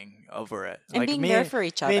bonding over it. And like being there for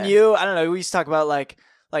each other. Me and you, I don't know, we used to talk about like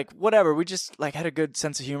whatever. We just like had a good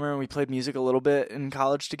sense of humor, and we played music a little bit in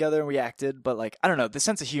college together, and we acted. But like, I don't know, the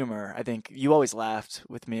sense of humor, I think you always laughed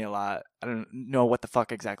with me a lot. I don't know what the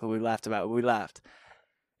fuck exactly we laughed about, but we laughed.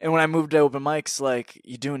 And when I moved to open mics, like,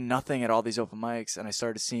 you're doing nothing at all these open mics, and I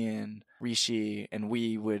started seeing Rishi, and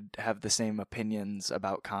we would have the same opinions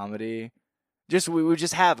about comedy. We would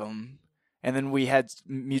just have them, and then we had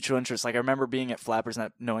mutual interests. Like, I remember being at Flappers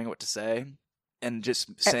not knowing what to say, and just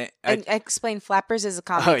saying... And explain, Flappers is a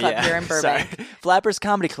comedy club here in Burbank. Sorry. Flappers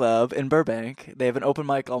Comedy Club in Burbank. They have an open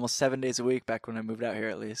mic almost 7 days a week, back when I moved out here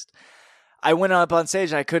at least. I went up on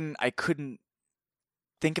stage, and I couldn't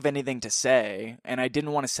think of anything to say, and I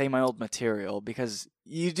didn't want to say my old material, because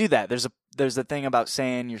you do that. There's a thing about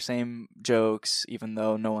saying your same jokes even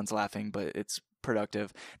though no one's laughing, but it's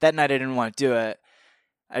productive. That night I didn't want to do it.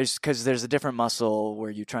 Because there's a different muscle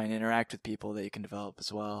where you try and interact with people that you can develop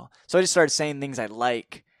as well. So I just started saying things I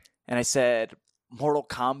like, and I said Mortal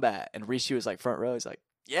Kombat, and Rishi was like front row. He's like,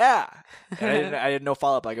 yeah. And I had no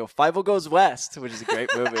follow-up. I go, Fievel Goes West, which is a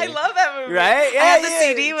great movie. I love that movie. Right? Yeah, I had the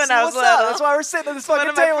CD when I was little. That's why we're sitting at this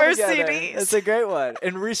fucking table one of my first together. CDs. It's a great one.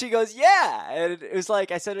 And Rishi goes, yeah. And it was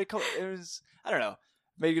like, I said it was, I don't know,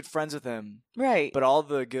 made good friends with him. Right. But all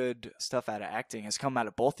the good stuff out of acting has come out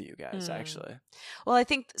of both of you guys, actually. Well, I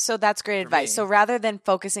think, so that's great advice. So rather than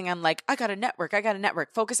focusing on like, I got a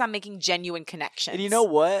network, focus on making genuine connections. And you know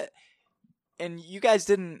what? And you guys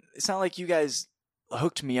didn't, it's not like you guys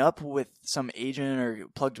hooked me up with some agent or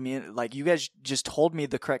plugged me in. Like, you guys just told me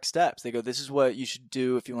the correct steps. They go, this is what you should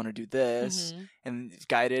do if you want to do this, and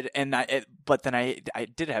guided. And but then I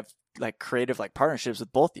did have like creative like partnerships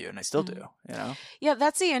with both of you, and I still do, you know? Yeah,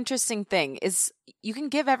 that's the interesting thing is you can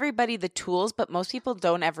give everybody the tools, but most people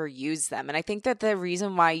don't ever use them. And I think that the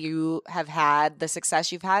reason why you have had the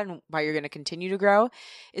success you've had and why you're going to continue to grow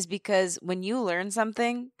is because when you learn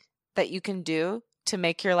something that you can do to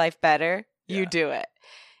make your life better, you do it.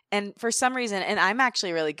 And for some reason, and I'm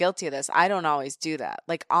actually really guilty of this, I don't always do that.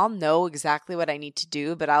 Like, I'll know exactly what I need to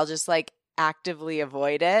do, but I'll just like actively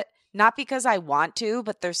avoid it. Not because I want to,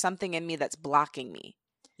 but there's something in me that's blocking me.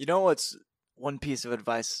 You know what's one piece of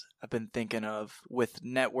advice I've been thinking of with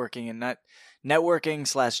networking, and not networking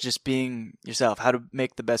 / just being yourself, how to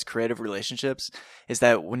make the best creative relationships, is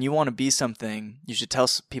that when you want to be something, you should tell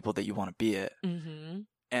people that you want to be it. Mm-hmm.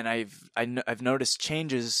 And I've noticed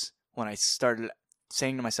changes when I started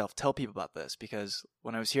saying to myself, tell people about this, because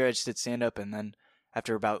when I was here, I just did stand-up, and then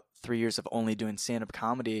after about 3 years of only doing stand-up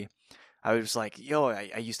comedy, I was like, yo,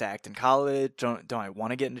 I used to act in college. Don't I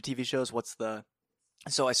want to get into TV shows?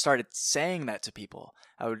 So I started saying that to people.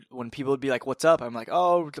 When people would be like, what's up? I'm like,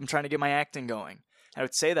 oh, I'm trying to get my acting going. And I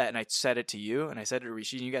would say that, and I said it to you, and I said it to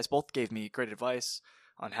Rishi, and you guys both gave me great advice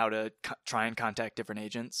on how to try and contact different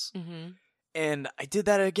agents. Mm-hmm. And I did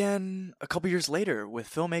that again a couple years later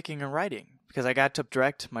with filmmaking and writing, because I got to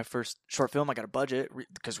direct my first short film. I got a budget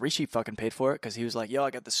because Rishi fucking paid for it, because he was like, yo,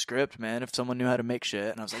 I got the script, man, if someone knew how to make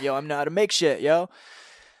shit. And I was like, yo, I know how to make shit, yo.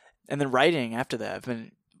 And then writing after that,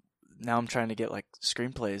 now I'm trying to get like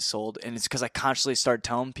screenplays sold, and it's because I consciously started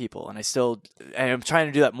telling people, and I'm trying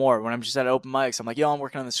to do that more when I'm just at open mics. I'm like, yo, I'm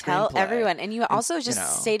working on the screenplay. Tell everyone, and you also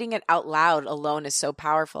stating it out loud alone is so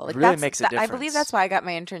powerful. Like, it really makes a difference. I believe that's why I got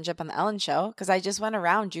my internship on the Ellen Show, because I just went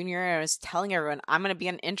around junior year and I was telling everyone I'm going to be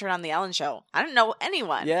an intern on the Ellen Show. I don't know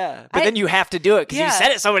anyone. Yeah, but then you have to do it because you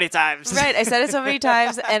said it so many times. Right, I said it so many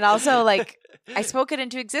times, and also like I spoke it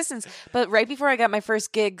into existence. But right before I got my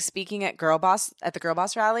first gig speaking at the Girl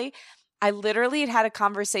Boss rally, I literally had a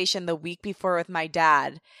conversation the week before with my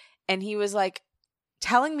dad, and he was like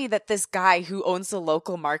telling me that this guy who owns the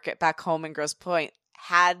local market back home in Grosse Pointe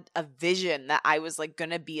had a vision that I was like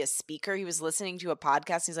going to be a speaker. He was listening to a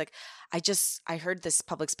podcast. He's like, I heard this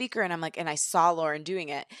public speaker, and I'm like, and I saw Lauren doing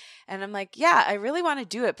it. And I'm like, yeah, I really want to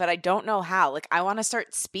do it, but I don't know how. Like, I want to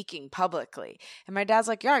start speaking publicly. And my dad's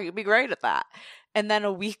like, yeah, you'd be great at that. And then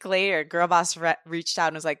a week later, Girl Boss reached out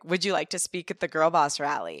and was like, would you like to speak at the Girl Boss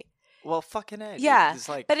rally? Well, fucking it. Yeah,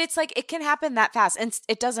 but it's like it can happen that fast, and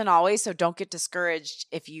it doesn't always. So don't get discouraged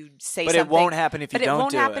if you say something. But it won't happen if you don't do it. But it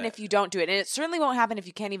won't happen if you don't do it, and it certainly won't happen if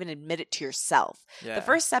you can't even admit it to yourself. Yeah. The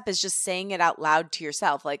first step is just saying it out loud to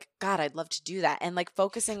yourself, like, God, I'd love to do that, and like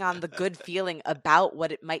focusing on the good feeling about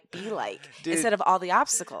what it might be like, instead of all the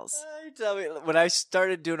obstacles. Tell me, when I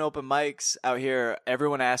started doing open mics out here,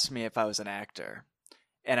 everyone asked me if I was an actor.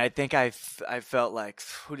 And I think I felt like,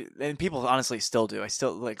 and people honestly still do. I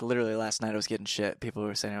still, like, literally last night I was getting shit. People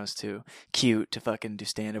were saying I was too cute to fucking do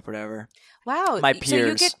stand-up or whatever. Wow. My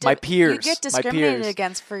peers. So you get discriminated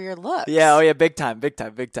against for your looks. Yeah, oh yeah, big time.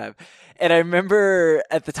 And I remember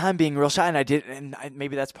at the time being real shy, and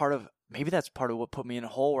maybe that's part of what put me in a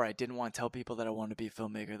hole where I didn't want to tell people that I wanted to be a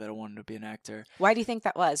filmmaker, that I wanted to be an actor. Why do you think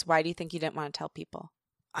that was? Why do you think you didn't want to tell people?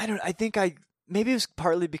 Maybe it was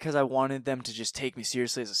partly because I wanted them to just take me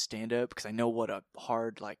seriously as a stand-up, because I know what a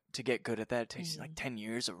hard, like, to get good at that, it takes like 10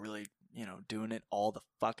 years of really, doing it all the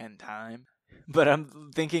fucking time. But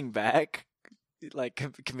I'm thinking back, like,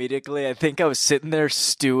 comedically, I think I was sitting there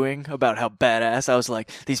stewing about how badass. I was like,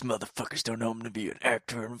 these motherfuckers don't know I'm gonna be an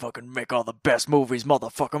actor and fucking make all the best movies,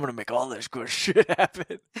 motherfucker. I'm gonna make all this good shit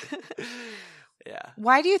happen. Yeah.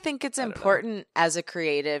 Why do you think it's important as a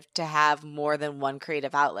creative to have more than one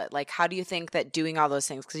creative outlet? Like, how do you think that doing all those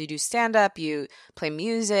things, because you do stand-up, you play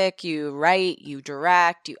music, you write, you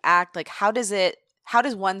direct, you act, like, how does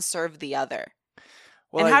one serve the other?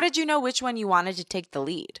 Well, and how did you know which one you wanted to take the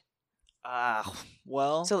lead?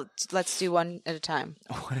 Well. So let's do one at a time.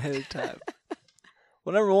 One at a time.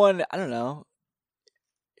 Well, number one, I don't know.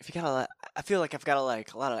 I feel like I've got a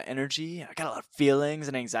lot of energy. I got a lot of feelings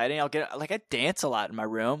and anxiety. I dance a lot in my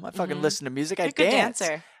room. I fucking listen to music. You're a good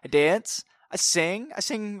dancer. I dance. I sing. I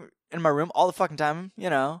sing in my room all the fucking time.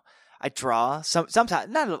 I draw. Sometimes,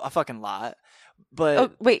 not a fucking lot. But oh,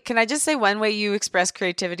 wait, can I just say one way you express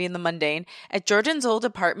creativity in the mundane? At Jordan's old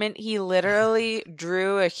apartment, he literally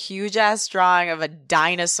drew a huge ass drawing of a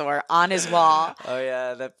dinosaur on his wall. Oh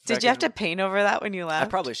yeah, did you have to paint over that when you left? I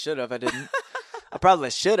probably should have. I didn't. I probably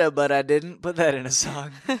should have, but I didn't put that in a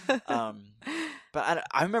song. But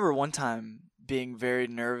I remember one time being very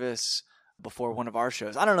nervous before one of our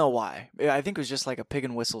shows. I don't know why. I think it was just like a pig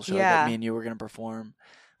and whistle show that me and you were going to perform.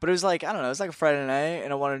 But it was like, I don't know, it was like a Friday night,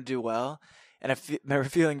 and I wanted to do well. And I remember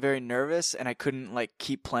feeling very nervous, and I couldn't like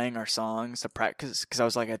keep playing our songs to practice, because I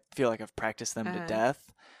was like, I feel like I've practiced them to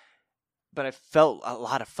death. But I felt a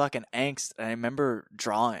lot of fucking angst, and I remember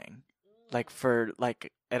drawing.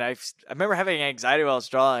 And I remember having anxiety while I was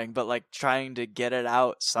drawing, but like trying to get it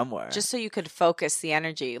out somewhere. Just so you could focus the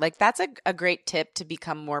energy. Like, that's a great tip to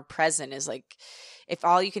become more present, is like, if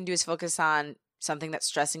all you can do is focus on something that's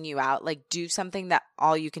stressing you out, like do something that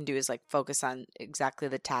all you can do is like focus on exactly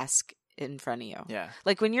the task in front of you. Yeah.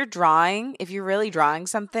 Like when you're drawing, if you're really drawing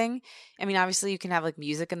something, I mean, obviously you can have like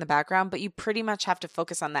music in the background, but you pretty much have to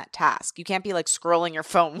focus on that task. You can't be like scrolling your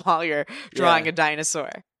phone while you're drawing a dinosaur.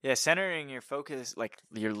 Yeah, centering your focus, like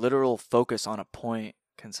your literal focus on a point,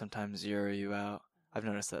 can sometimes zero you out. I've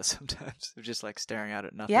noticed that sometimes. Just like staring out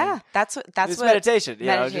at nothing. Yeah, that's what meditation.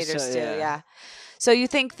 Meditators do. Yeah. So you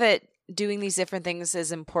think that doing these different things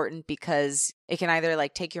is important because it can either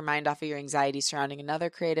like take your mind off of your anxiety surrounding another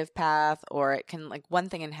creative path, or it can, like, one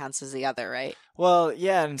thing enhances the other, right? Well,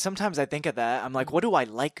 yeah, and sometimes I think of that. I'm like, what do I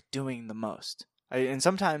like doing the most? And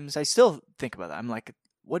sometimes I still think about that. I'm like,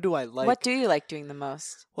 what do I like? What do you like doing the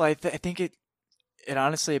most? Well, I think it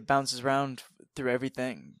honestly, it bounces around through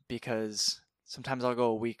everything, because sometimes I'll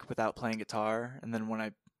go a week without playing guitar, and then when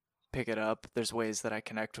I pick it up, there's ways that I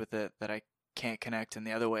connect with it that I can't connect in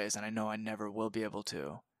the other ways, and I know I never will be able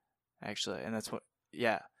to, actually. And that's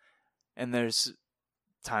and there's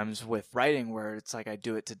times with writing where it's like I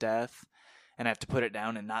do it to death and I have to put it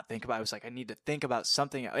down and not think about it. I was like, I need to think about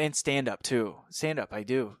something. And stand up too. I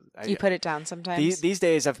do. You put it down sometimes? These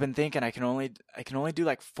days I've been thinking I can only do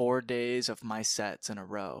like 4 days of my sets in a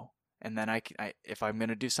row, and then I if I'm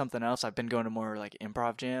gonna do something else, I've been going to more like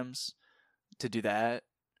improv jams to do that,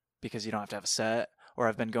 because you don't have to have a set. Or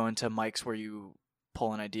I've been going to mics where you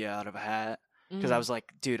pull an idea out of a hat. Because I was like,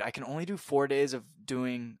 dude, I can only do 4 days of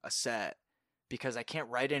doing a set, because I can't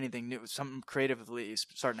write anything new. Something creatively is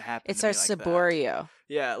starting to happen. It starts to bore you.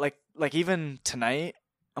 Yeah, like even tonight,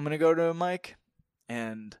 I'm going to go to a mic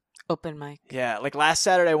and... Open mic. Yeah, like last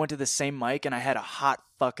Saturday I went to the same mic and I had a hot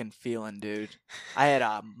fucking feeling, dude. I had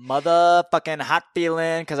a motherfucking hot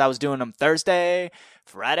feeling, because I was doing them Thursday,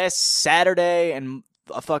 Friday, Saturday, and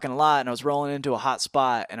a fucking lot, and I was rolling into a hot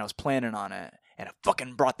spot, and I was planning on it, and it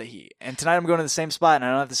fucking brought the heat. And tonight I'm going to the same spot, and I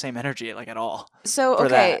don't have the same energy like at all. So,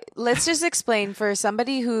 okay, let's just explain for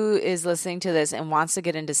somebody who is listening to this and wants to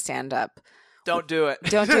get into stand-up. Don't do it.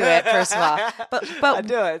 Don't do it, first of all. But I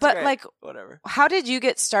do it. It's but great. Like, whatever. How did you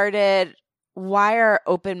get started? Why are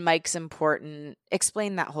open mics important?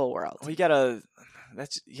 Explain that whole world. Well, you gotta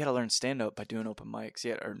learn stand-up by doing open mics,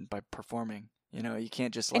 or by performing. You know, you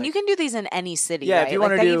can't just and you can do these in any city. Yeah, right? if you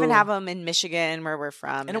want to they even have them in Michigan where we're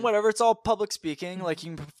from. And whatever, it's all public speaking. Like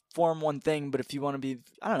you can perform one thing, but if you want to be,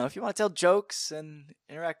 I don't know, if you want to tell jokes and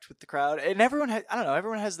interact with the crowd, and everyone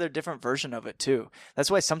has their different version of it too. That's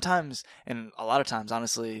why sometimes, and a lot of times,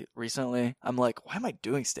 honestly, recently, I'm like, why am I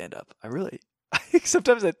doing stand up?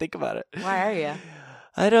 Sometimes I think about it. Why are you?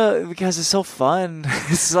 I don't, because it's so fun.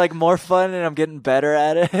 It's like more fun, and I'm getting better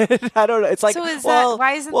at it. I don't know. It's like, so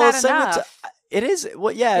why isn't that enough? It is.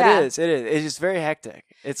 Well, yeah, it is. It is. It's just very hectic.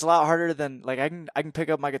 It's a lot harder than like I can pick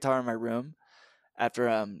up my guitar in my room after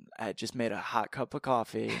I just made a hot cup of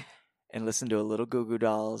coffee and listen to a little Goo Goo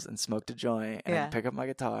Dolls and smoked a joint, and I can pick up my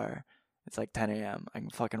guitar. It's like 10 a.m. I can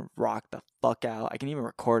fucking rock the fuck out. I can even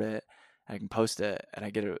record it. I can post it, and I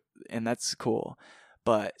get it, and that's cool.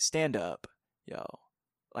 But stand up, yo.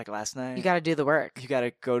 Like last night, you got to do the work. You got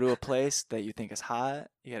to go to a place that you think is hot.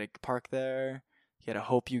 You got to park there. You got to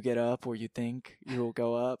hope you get up where you think you will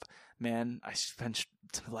go up. Man,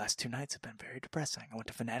 the last 2 nights have been very depressing. I went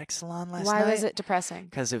to Fanatic Salon last night. Why was it depressing?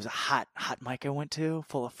 Because it was a hot mic I went to,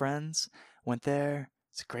 full of friends. Went there.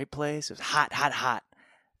 It's a great place. It was hot.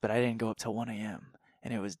 But I didn't go up till 1 a.m.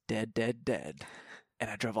 And it was dead. And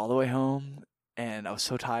I drove all the way home. And I was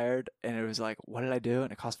so tired, and it was like, what did I do?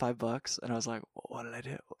 And it cost $5, and I was like, what did I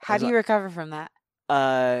do? How do you recover from that?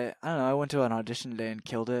 I don't know. I went to an audition today and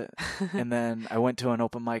killed it, and then I went to an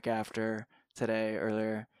open mic after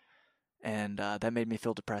earlier, and that made me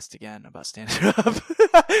feel depressed again about standing up,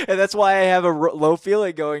 and that's why I have a low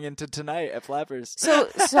feeling going into tonight at Flappers. So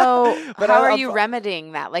but how are you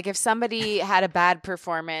remedying that? Like, if somebody had a bad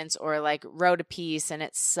performance or like wrote a piece and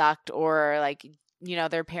it sucked, or like, you know,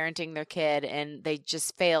 they're parenting their kid and they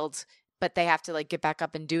just failed, but they have to like get back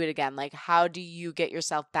up and do it again. Like, how do you get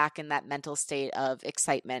yourself back in that mental state of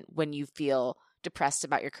excitement when you feel depressed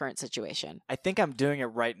about your current situation? I think I'm doing it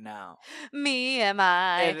right now. Me and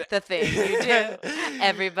I, the thing you do.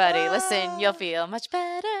 Everybody, listen, you'll feel much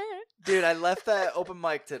better. Dude, I left that open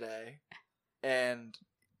mic today, and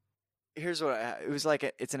here's what it was like.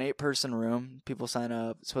 It's an 8-person room. People sign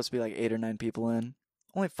up. It's supposed to be like 8 or 9 people in.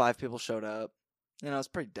 Only 5 people showed up. You know, it's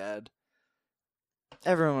pretty dead.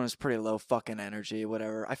 Everyone was pretty low fucking energy,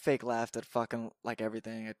 whatever. I fake laughed at fucking like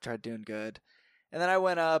everything. I tried doing good. And then I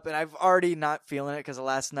went up, and I've already not feeling it because of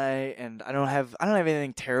last night, and I don't have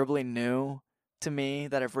anything terribly new to me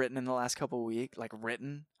that I've written in the last couple of weeks. Like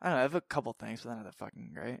written. I don't know, I have a couple things, but they're not that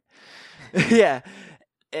fucking great. Yeah.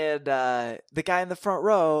 And the guy in the front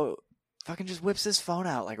row fucking just whips his phone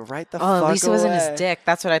out like right the fuck away. At least it wasn't his dick.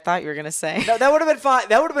 That's what I thought you were gonna say. No, that would have been fine.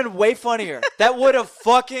 That would have been way funnier. That would have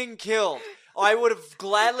fucking killed. Oh, I would have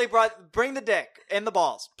gladly bring the dick and the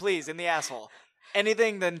balls, please, in the asshole.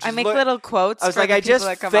 Anything than just I make little quotes. I was like, I just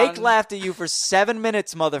fake laughed at you for 7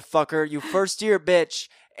 minutes, motherfucker. You first year bitch,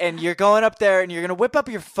 and you're going up there and you're gonna whip up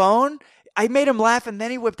your phone. I made him laugh, and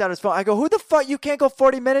then he whipped out his phone. I go, who the fuck? You can't go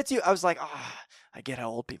 40 minutes. I was like, I get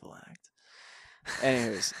how old people act.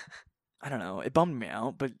 Anyways. I don't know. It bummed me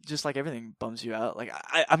out, but just like everything bums you out. Like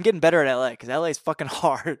I'm getting better at LA because LA is fucking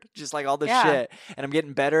hard, just like all this shit. And I'm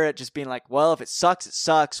getting better at just being like, well, if it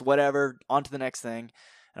sucks, whatever. On to the next thing.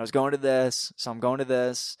 And I was going to this, so I'm going to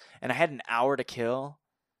this, and I had an hour to kill.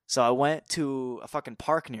 So I went to a fucking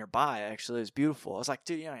park nearby. Actually, it was beautiful. I was like,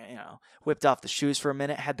 dude, you know, whipped off the shoes for a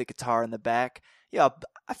minute, had the guitar in the back. Yeah,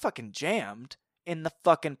 I fucking jammed in the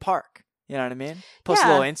fucking park. You know what I mean? Post a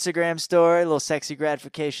little Instagram story, a little sexy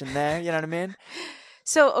gratification there. You know what I mean?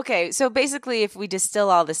 So, okay. So basically, if we distill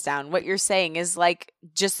all this down, what you're saying is like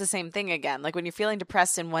just the same thing again. Like when you're feeling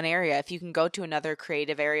depressed in one area, if you can go to another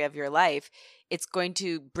creative area of your life, it's going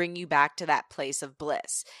to bring you back to that place of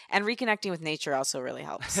bliss. And reconnecting with nature also really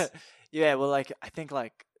helps. Yeah. Well, like I think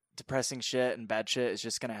like depressing shit and bad shit is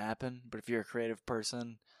just going to happen. But if you're a creative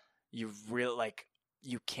person, you really like...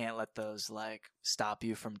 you can't let those like stop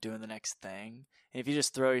you from doing the next thing. And if you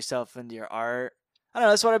just throw yourself into your art, I don't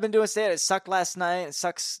know. That's what I've been doing today. It sucked last night. It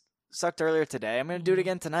sucked earlier today. I'm gonna do it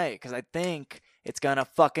again tonight because I think it's gonna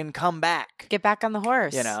fucking come back. Get back on the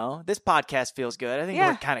horse. You know, this podcast feels good. I think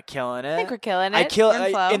we're kind of killing it. I think we're killing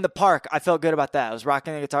it. In the park. I felt good about that. I was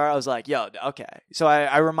rocking the guitar. I was like, yo, okay. So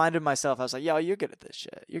I reminded myself. I was like, yo, you're good at this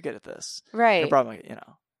shit. You're good at this. Right. I brought my, it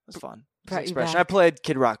was fun. Expression. I played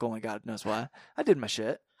Kid Rock. Only God knows why. I did my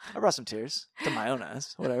shit. I brought some tears to my own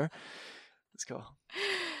eyes. Whatever. Let's go.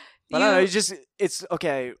 But I don't know. It's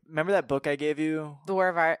okay. Remember that book I gave you? The War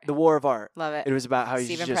of Art. The War of Art. Love it. It was about how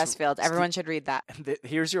Stephen Pressfield. Everyone should read that.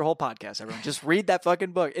 Here's your whole podcast, everyone. Just read that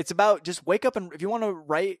fucking book. It's about just wake up and if you want to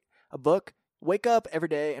write a book, wake up every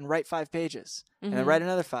day and write 5 pages. And then write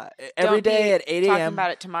another 5. Every day at 8 a.m. Talking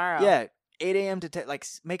about it tomorrow. Yeah. 8 a.m. to like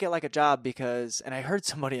make it like a job because, and I heard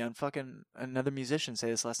somebody on fucking another musician say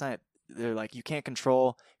this last night. They're like, you can't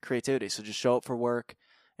control creativity, so just show up for work,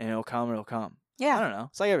 and it'll come. It'll come. Yeah. I don't know.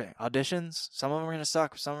 It's like everything. Auditions. Some of them are gonna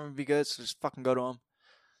suck. Some of them will be good. So just fucking go to them.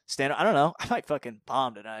 Stand up. I don't know. I might fucking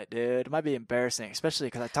bomb tonight, dude. It might be embarrassing, especially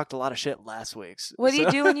because I talked a lot of shit last week. What do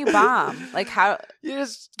you do when you bomb? Like how? You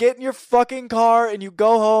just get in your fucking car and you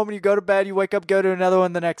go home and you go to bed. You wake up, go to another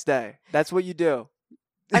one the next day. That's what you do.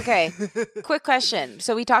 Okay. Quick question.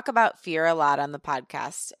 So we talk about fear a lot on the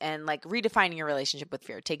podcast and like redefining your relationship with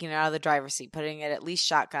fear, taking it out of the driver's seat, putting it at least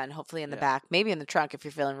shotgun, hopefully in the back, maybe in the trunk if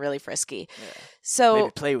you're feeling really frisky. Yeah. So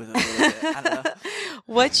maybe play with it a little bit. I don't know.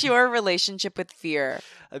 What's your relationship with fear?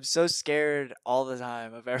 I'm so scared all the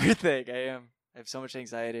time of everything. I have so much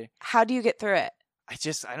anxiety. How do you get through it? I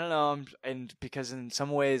don't know. And because in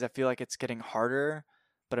some ways I feel like it's getting harder,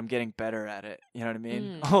 but I'm getting better at it. You know what I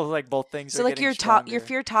mean? Oh, like both things. So like your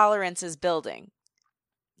fear tolerance is building.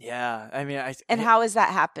 Yeah, I mean, how is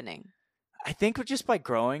that happening? I think just by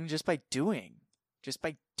growing, just by doing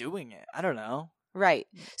it. I don't know. Right.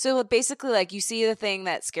 So basically, like you see the thing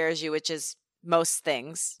that scares you, which is most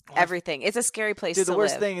things, everything. It's a scary place to live. Dude, the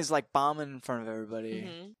worst thing is like bombing in front of everybody.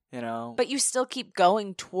 You know. But you still keep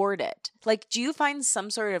going toward it. Like, do you find some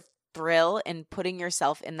sort of thrill in putting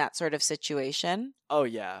yourself in that sort of situation? Oh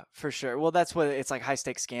yeah, for sure. Well, that's what it's like. High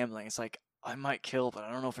stakes gambling. It's like I might kill, but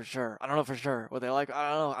I don't know for sure. What they're like,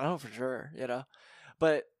 I don't know for sure. You know,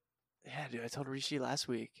 but yeah, dude. I told Rishi last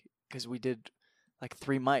week because we did like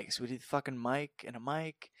 3 mics. We did fucking mic,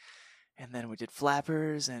 and then we did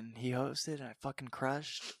flappers, and he hosted, and I fucking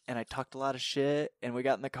crushed, and I talked a lot of shit, and we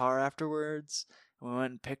got in the car afterwards, and we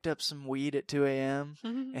went and picked up some weed at 2 a.m.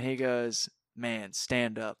 And he goes, man,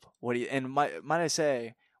 stand up. What do you? And might I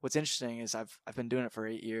say, what's interesting is I've been doing it for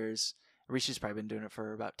 8 years. Rishi's probably been doing it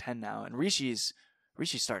for about 10 now, and Rishi's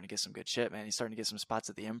starting to get some good shit, man. He's starting to get some spots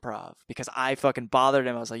at the Improv because I fucking bothered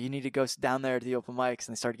him. I was like, you need to go down there to the open mics,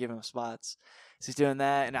 and they started giving him spots. So he's doing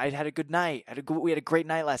that, and I had a good night. We had a great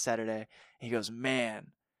night last Saturday. And he goes, man,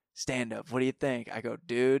 stand up. What do you think? I go,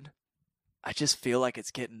 dude, I just feel like it's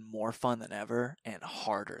getting more fun than ever and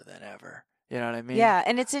harder than ever. You know what I mean? Yeah,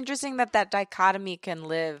 and it's interesting that dichotomy can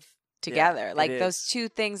live together. Yeah, like those two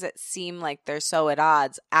things that seem like they're so at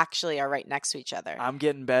odds actually are right next to each other. I'm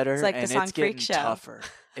getting better, it's like and the song it's Freak getting Show. tougher.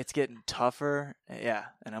 It's getting tougher. Yeah,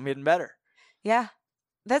 and I'm getting better. Yeah.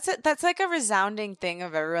 That's like a resounding thing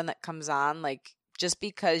of everyone that comes on. Like, just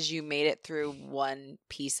because you made it through one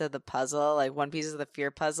piece of the puzzle, like one piece of the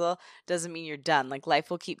fear puzzle, doesn't mean you're done. Like,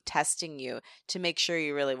 life will keep testing you to make sure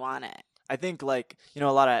you really want it. I think, like, you know,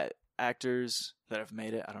 a lot of actors that have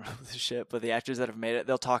made it, I don't know this shit, but the actors that have made it,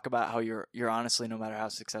 they'll talk about how you're honestly, no matter how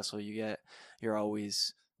successful you get, you're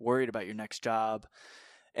always worried about your next job.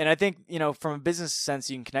 And I think, you know, from a business sense,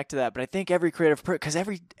 you can connect to that. But I think every creative because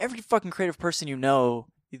every fucking creative person you know,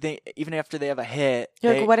 you think even after they have a hit,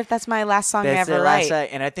 you're like, what if that's my last song I ever write?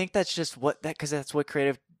 And I think that's just because that's what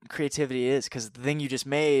creativity is. Because the thing you just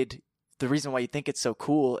made, the reason why you think it's so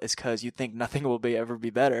cool is because you think nothing will ever be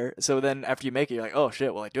better. So then after you make it, you're like, oh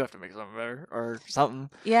shit, well I do have to make something better or something.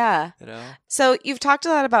 Yeah. You know. So you've talked a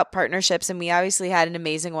lot about partnerships, and we obviously had an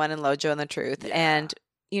amazing one in Lojo and the Truth, and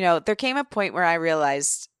you know, there came a point where I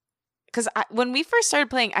realized, because when we first started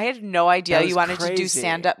playing, I had no idea you wanted to do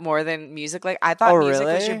stand-up more than music. Like, I thought music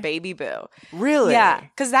was your baby boo. Really? Yeah,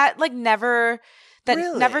 because that never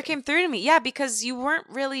came through to me. Yeah, because you weren't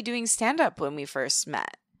really doing stand-up when we first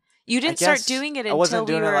met. You didn't start doing it until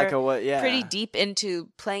we were pretty deep into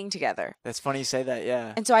playing together. That's funny you say that,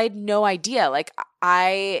 yeah. And so I had no idea. Like,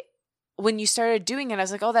 when you started doing it, I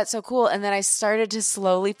was like, oh, that's so cool. And then I started to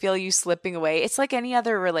slowly feel you slipping away. It's like any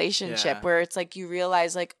other relationship where it's like you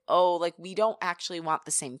realize, like, oh, like, we don't actually want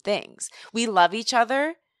the same things. We love each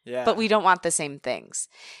other, but we don't want the same things.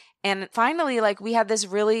 And finally, like, we had this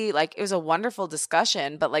really, like, it was a wonderful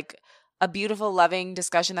discussion, but like a beautiful, loving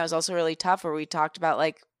discussion that was also really tough, where we talked about,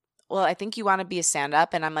 like, well, I think you want to be a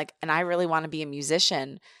stand-up, and I'm like, and I really want to be a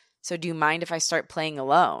musician. So do you mind if I start playing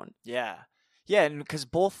alone? Yeah. Yeah, and because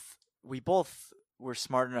we both were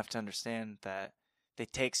smart enough to understand that they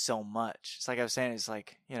take so much. It's like I was saying, it's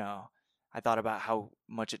like, you know, I thought about how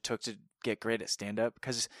much it took to get great at stand-up,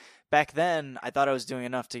 because back then I thought I was doing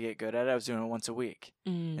enough to get good at it. I was doing it once a week.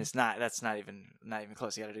 That's not even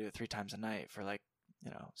close. You got to do it 3 times a night for, like,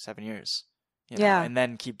 you know, 7 years. You know? And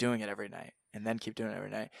then keep doing it every night, and then keep doing it every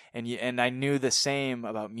night. And I knew the same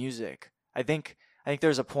about music. I think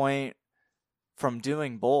there's a point from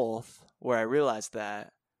doing both where I realized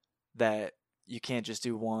that you can't just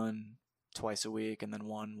do one twice a week and then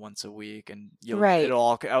one once a week, and it'll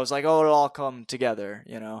all. I was like, it'll all come together.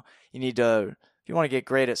 You know, you need to, if you want to get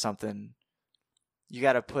great at something, you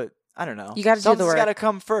got to put, I don't know. You got to do the something's work. got to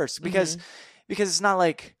come first because it's not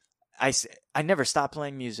like I never stopped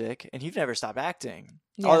playing music and you've never stopped acting.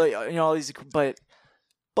 Yeah. All these,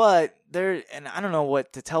 but there, and I don't know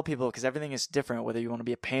what to tell people because everything is different, whether you want to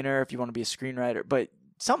be a painter, if you want to be a screenwriter, but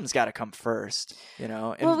something's got to come first, And,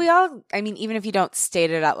 well, we all, I mean, even if you don't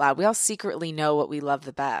state it out loud, we all secretly know what we love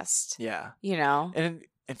the best. Yeah. And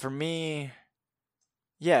for me,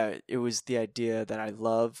 yeah, it was the idea that I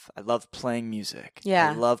love playing music.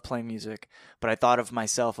 Yeah. I love playing music, but I thought of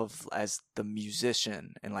myself as the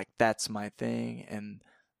musician and like that's my thing and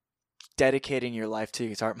dedicating your life to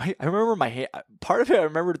guitar. I remember part of it I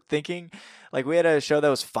remember thinking like we had a show that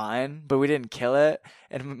was fine, but we didn't kill it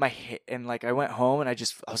and like I went home and I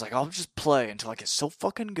was like I'll just play until I get so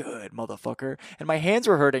fucking good, motherfucker. And my hands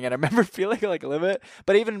were hurting and I remember feeling like a limit,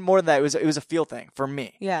 but even more than that it was a feel thing for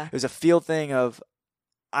me. Yeah. It was a feel thing of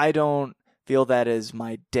I don't feel that is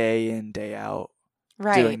my day in, day out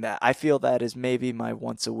doing that. I feel that is maybe my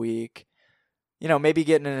once a week, maybe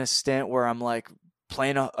getting in a stint where I'm like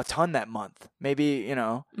playing a ton that month. Maybe,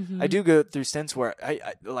 I do go through stints where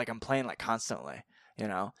I like I'm playing like constantly,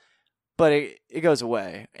 but it goes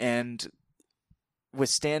away. And with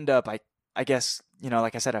stand up, I guess,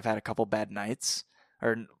 like I said, I've had a couple bad nights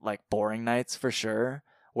or like boring nights for sure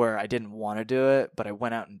where I didn't want to do it, but I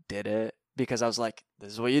went out and did it. Because I was like,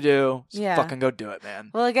 this is what you do. So fucking go do it, man.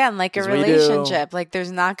 Well, again, like a relationship, like it's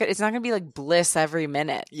not going to be like bliss every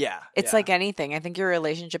minute. Yeah. It's like anything. I think your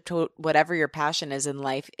relationship to whatever your passion is in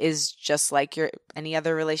life is just like any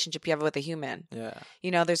other relationship you have with a human.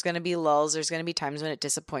 Yeah. There's going to be lulls. There's going to be times when it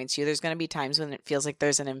disappoints you. There's going to be times when it feels like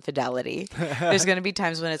there's an infidelity. There's going to be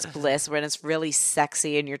times when it's bliss, when it's really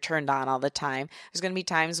sexy and you're turned on all the time. There's going to be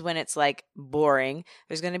times when it's like boring.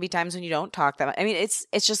 There's going to be times when you don't talk that much. I mean, it's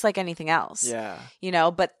just like anything else. Yeah.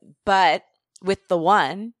 But with the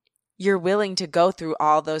one, you're willing to go through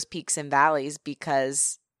all those peaks and valleys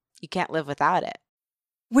because you can't live without it.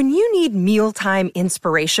 When you need mealtime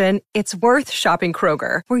inspiration, it's worth shopping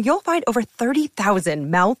Kroger, where you'll find over 30,000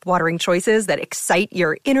 mouth-watering choices that excite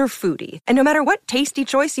your inner foodie. And no matter what tasty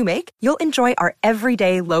choice you make, you'll enjoy our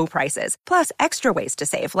everyday low prices, plus extra ways to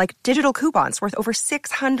save, like digital coupons worth over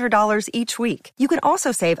 $600 each week. You can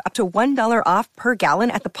also save up to $1 off per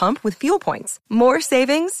gallon at the pump with fuel points. More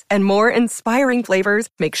savings and more inspiring flavors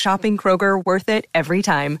make shopping Kroger worth it every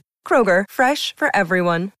time. Kroger, fresh for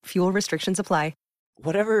everyone. Fuel restrictions apply.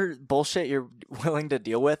 Whatever bullshit you're willing to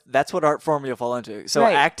deal with, that's what art form you'll fall into. So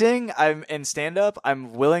acting, in stand-up,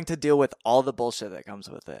 I'm willing to deal with all the bullshit that comes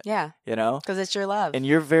with it. Yeah. Because it's your love. And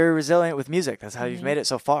you're very resilient with music. That's how you've made it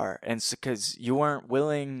so far. And because you weren't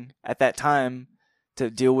willing at that time to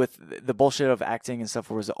deal with the bullshit of acting and stuff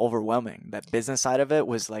was overwhelming. That business side of it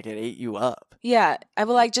was like it ate you up. Yeah.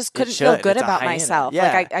 I just couldn't feel good about myself.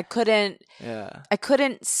 Yeah. Like I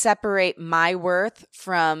couldn't separate my worth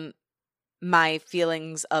from my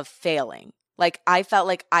feelings of failing. Like I felt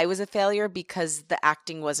like I was a failure because the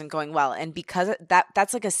acting wasn't going well, and because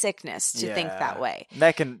that's like a sickness to think that way.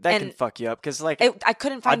 That can fuck you up because like I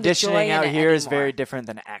couldn't find the joy auditioning out in it here anymore. is very different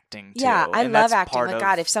than acting too. Yeah, I and love that's acting. part Like of...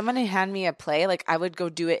 God, if someone had handed me a play, like I would go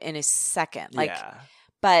do it in a second. Like, yeah.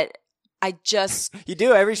 But I just you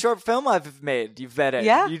do every short film I've made. You've bet it.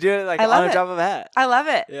 Yeah, you do it like I love on a it. drop of a hat. I love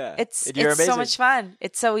it. Yeah, it's amazing. So much fun.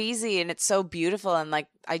 It's so easy and it's so beautiful, and like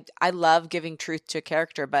I love giving truth to a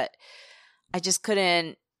character, but I just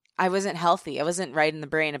couldn't. I wasn't healthy. I wasn't right in the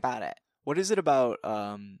brain about it. What is it about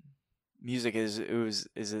music? Is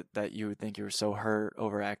it that you would think you were so hurt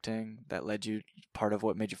over acting that led you part of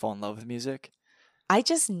what made you fall in love with music? I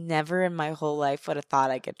just never in my whole life would have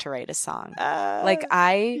thought I'd get to write a song.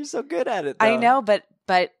 You're so good at it, though. I know, but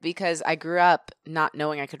because I grew up not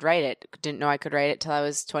knowing I could write it, didn't know I could write it till I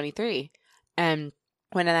was 23. And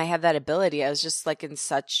when I had that ability, I was just like in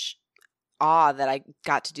such awe that I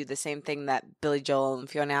got to do the same thing that Billy Joel and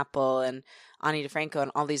Fiona Apple and Ani DeFranco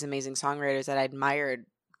and all these amazing songwriters that I admired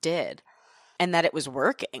did, and that it was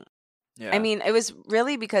working. Yeah. I mean, it was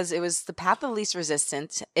really because it was the path of least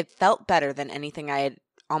resistance. It felt better than anything I had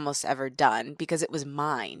almost ever done because it was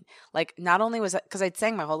mine. Like, not only was it because I'd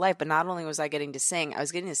sang my whole life, but not only was I getting to sing, I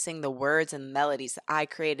was getting to sing the words and melodies that I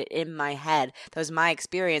created in my head. That was my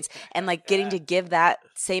experience. And like getting to give that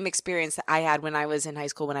same experience that I had when I was in high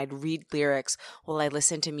school, when I'd read lyrics while I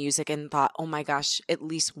listened to music and thought, oh my gosh, at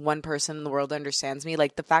least one person in the world understands me.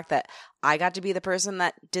 Like the fact that I got to be the person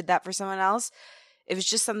that did that for someone else. It was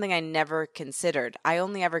just something I never considered. I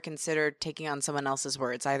only ever considered taking on someone else's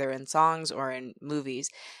words, either in songs or in movies.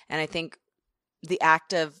 And I think the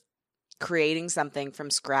act of creating something from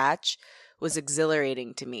scratch was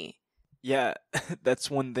exhilarating to me. Yeah, that's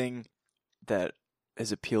one thing that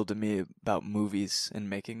has appealed to me about movies and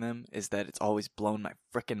making them is that it's always blown my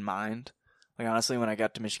frickin' mind. Like, honestly, when I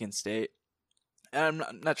got to Michigan State, and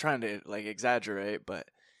I'm not trying to, like, exaggerate, but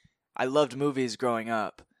I loved movies growing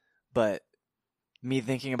up, but me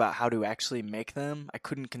thinking about how to actually make them, I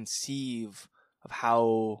couldn't conceive of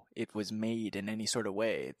how it was made in any sort of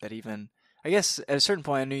way that even, I guess at a certain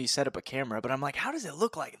point I knew you set up a camera, but I'm like, how does it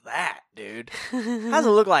look like that, dude? How does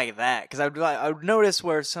it look like that? Because I would notice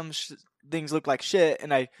where some things look like shit,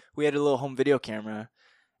 and we had a little home video camera,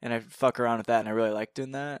 and I'd fuck around with that, and I really liked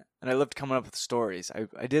doing that, and I loved coming up with stories. I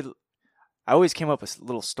always came up with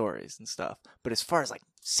little stories and stuff, but as far as like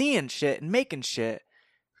seeing shit and making shit,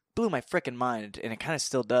 blew my frickin' mind, and it kind of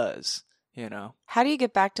still does, you know? How do you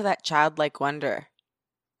get back to that childlike wonder?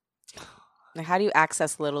 Like, how do you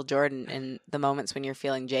access little Jordan in the moments when you're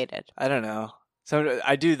feeling jaded? I don't know. So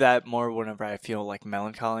I do that more whenever I feel like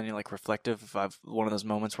melancholy and like reflective. If I've one of those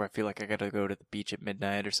moments where I feel like I gotta go to the beach at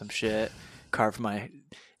midnight or some shit, carve my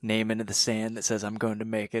name into the sand that says I'm going to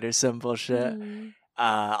make it or some bullshit.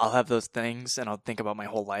 I'll have those things, and I'll think about my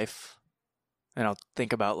whole life, and I'll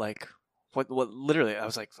think about like what literally I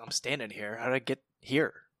was like, I'm standing here. How did I get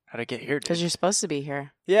here? How did I get here? Because you're supposed to be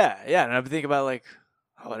here. Yeah, and I'm thinking about like,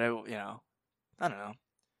 I don't know.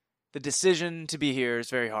 The decision to be here is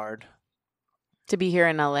very hard. To be here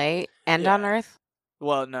in LA and on Earth?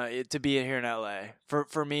 Well, no, to be here in LA.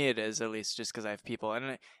 For me, it is, at least, just because I have people.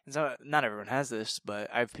 And so not everyone has this, but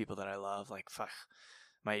I have people that I love. Like, fuck,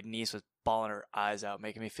 my niece was bawling her eyes out,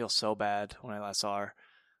 making me feel so bad when I last saw her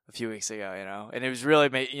a few weeks ago, you know. And it was really,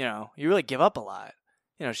 you really give up a lot.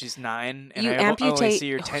 You know, she's 9, and I only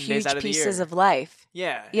see her 10 days out of the year. Pieces of life.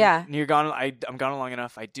 Yeah. Yeah. And you're gone. I'm gone long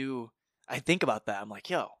enough. I think about that. I'm like,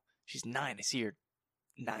 yo, she's 9. I see her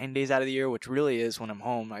 9 days out of the year, which really is when I'm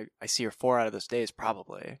home. I see her 4 out of those days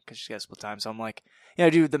probably because she's got split time. So I'm like,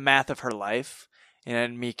 I do the math of her life, and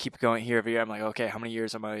then me keep going here every year. I'm like, okay, how many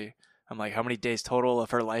years I'm like, how many days total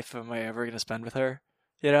of her life am I ever going to spend with her?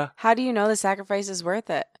 You know? How do you know the sacrifice is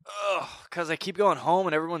worth it? Because I keep going home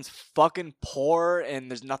and everyone's fucking poor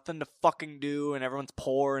and there's nothing to fucking do and everyone's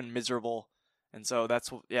poor and miserable. And so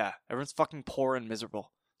everyone's fucking poor and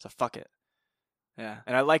miserable. So fuck it. Yeah.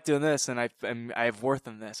 And I like doing this, and I have worth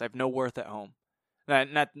in this. I have no worth at home.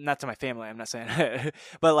 Not to my family, I'm not saying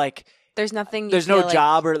but like there's nothing there's no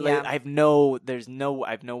job or yeah. I have no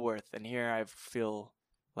worth. And here I feel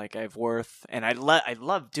like I have worth, and I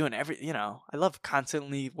love doing I love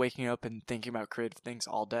constantly waking up and thinking about creative things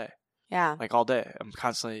all day. Yeah. Like all day. I'm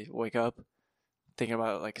constantly wake up thinking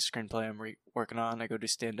about like a screenplay I'm working on. I go do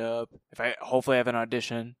stand up. Hopefully I have an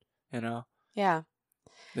audition, you know. Yeah.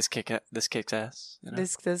 This kicks ass. You know?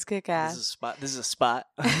 This kick ass. This is a spot.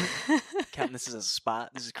 Counting this as a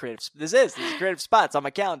spot. This is creative. This is a creative spot. It's on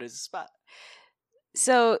my calendar. It's a spot.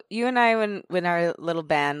 So you and I, when our little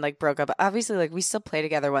band like broke up, obviously like we still play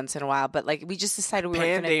together once in a while, but like we just decided we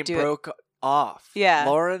weren't going to do it. Broke off. Yeah.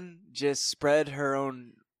 Lauren just spread her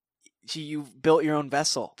own. You built your own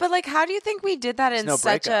vessel. But like, how do you think we did that in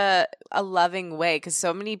such a loving way? Because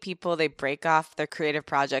so many people, they break off their creative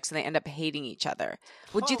projects and they end up hating each other.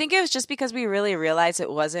 Would you think it was just because we really realized it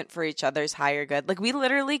wasn't for each other's higher good? Like we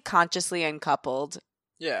literally consciously uncoupled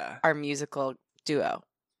our musical duo.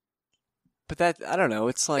 But that, I don't know.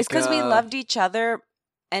 It's like... It's because we loved each other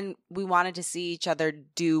and we wanted to see each other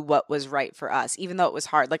do what was right for us, even though it was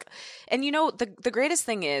hard. Like, and you know, the greatest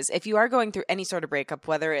thing is if you are going through any sort of breakup,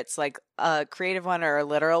 whether it's like a creative one or a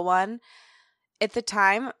literal one, at the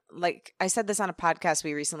time, like I said this on a podcast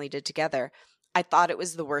we recently did together, I thought it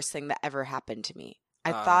was the worst thing that ever happened to me.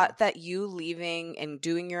 I thought that you leaving and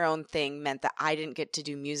doing your own thing meant that I didn't get to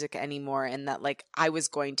do music anymore and that like I was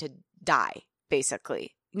going to die,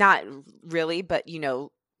 basically. Not really, but you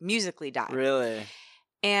know, musically die. Really?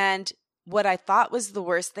 And what I thought was the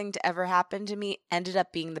worst thing to ever happen to me ended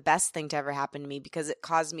up being the best thing to ever happen to me because it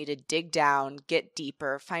caused me to dig down, get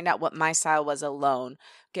deeper, find out what my style was alone,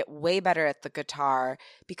 get way better at the guitar,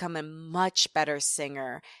 become a much better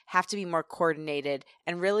singer, have to be more coordinated,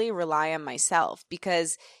 and really rely on myself.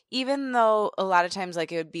 Because even though a lot of times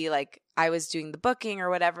like it would be like I was doing the booking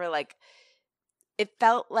or whatever, like it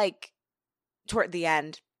felt like toward the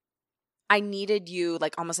end, I needed you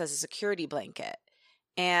like almost as a security blanket.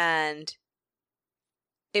 And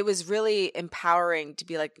it was really empowering to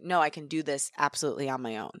be like, no, I can do this absolutely on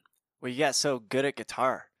my own. Well, you got so good at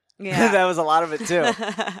guitar. Yeah. That was a lot of it too.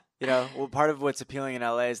 You know, well, part of what's appealing in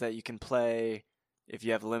LA is that you can play if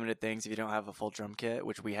you have limited things, if you don't have a full drum kit,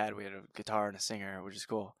 which we had a guitar and a singer, which is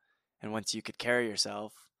cool. And once you could carry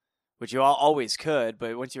yourself, which you always could,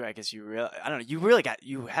 but once you, I guess you really, I don't know,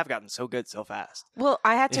 you have gotten so good so fast. Well,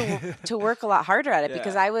 I had to work a lot harder at it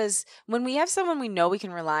because Yeah. when we have someone we know we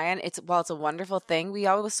can rely on, it's a wonderful thing. We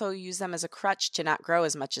also use them as a crutch to not grow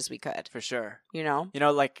as much as we could. For sure. You know?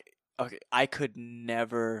 Like, okay, I could,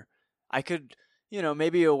 maybe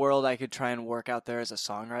a world I could try and work out there as a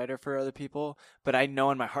songwriter for other people, but I know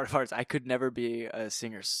in my heart of hearts, I could never be a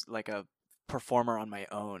singer, like a performer on my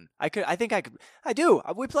own. I think I could. I do.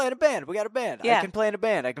 We play in a band. We got a band. Yeah. I can play in a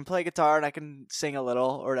band. I can play guitar and I can sing a little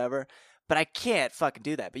or whatever. But I can't fucking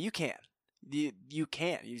do that. But you can. You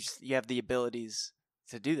can. You have the abilities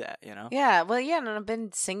to do that. You know. Yeah. Well, yeah. And I've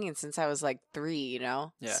been singing since I was like 3. You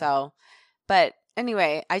know. Yeah. So, but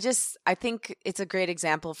anyway, I think it's a great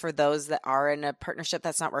example for those that are in a partnership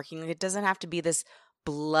that's not working. It doesn't have to be this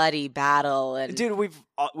bloody battle. And dude,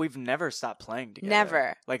 we've never stopped playing together.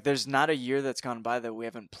 Never. Like, there's not a year that's gone by that we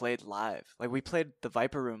haven't played live. Like, we played the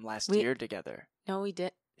Viper Room last year together. No, we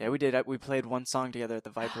did. Yeah, we did. We played one song together at the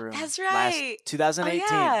Viper Room. That's right. 2018. Oh,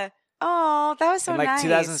 yeah. Oh, that was so In like nice.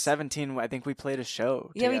 2017, I think we played a show.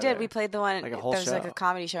 Yeah, we did. together. We played the one. Like a whole there was like show. a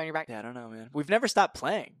comedy show in your back. Yeah, I don't know, man. We've never stopped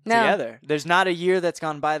playing No. together. There's not a year that's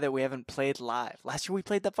gone by that we haven't played live. Last year we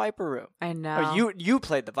played the Viper Room. I know. Or you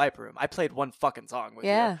played the Viper Room. I played one fucking song with you.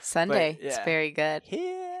 Yeah, Sunday. But, It's yeah. very good.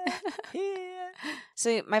 Yeah.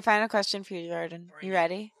 So, my final question for you, Jordan. You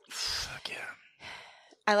ready? Fuck yeah.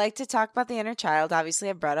 I like to talk about the inner child. Obviously,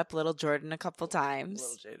 I brought up little Jordan a couple times.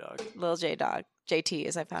 Little J-Dog. Little J-Dog. JT,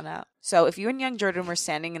 as I found out. So, if you and young Jordan were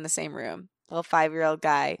standing in the same room, little 5-year-old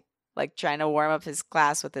guy, like trying to warm up his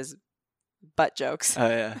class with his butt jokes, Oh,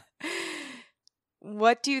 yeah.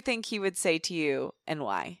 what do you think he would say to you and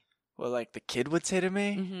why? Well, like the kid would say to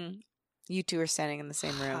me? Mm-hmm. You two are standing in the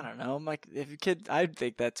same room. I don't know. I'm like, if a kid, I'd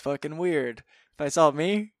think that's fucking weird. If I saw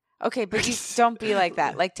me, Okay, but you don't be like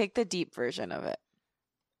that. Like, take the deep version of it.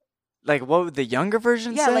 like, what would the younger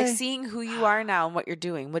version Yeah, say? like seeing who you are now and what you're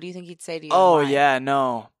doing. What do you think he'd say to you? Oh, and why? yeah,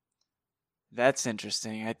 no. That's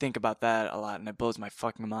interesting. I think about that a lot, and it blows my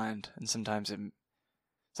fucking mind. And sometimes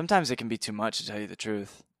it can be too much, to tell you the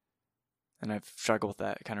truth. And I've struggled with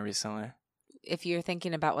that kind of recently. If you're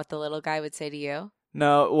thinking about what the little guy would say to you.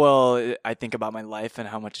 No, well, I think about my life and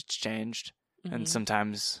how much it's changed. And Mhm.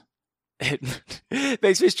 sometimes it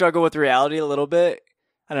makes me struggle with reality a little bit.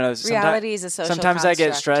 I don't know. Reality is a social Sometimes I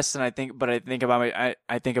get construct. stressed, and I think about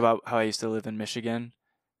I think about how I used to live in Michigan,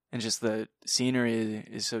 and just the scenery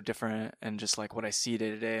is so different, and just like what I see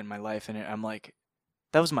day to day in my life, and I'm like,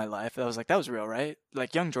 that was my life. I was like, that was real, right?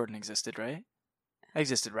 Like, young Jordan existed, right? I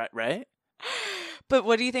existed, right? But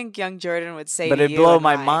what do you think young Jordan would say But to it'd you? blow and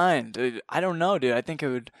my why? mind. I don't know, dude. I think it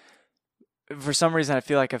would. For some reason, I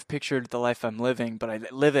feel like I've pictured the life I'm living, but I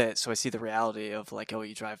live it, so I see the reality of like, oh,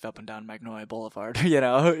 you drive up and down Magnolia Boulevard, you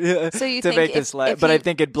know, So you to think make if- this life. if But he- I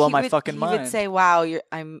think it'd blow he my would- fucking mind. He would say, "Wow,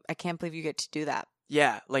 I can't believe you get to do that."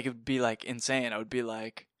 Yeah, like it would be like insane. I would be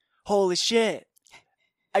like, holy shit.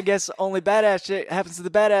 I guess only badass shit happens to the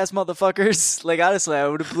badass motherfuckers. Like, honestly, I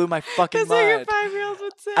would have blew my fucking That's what your mind. 5-year-old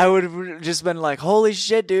would say. I would have just been like, holy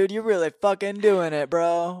shit, dude, you're really fucking doing it,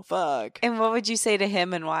 bro. Fuck. And what would you say to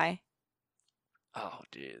him and why? Oh,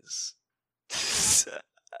 jeez.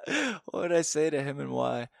 What would I say to him and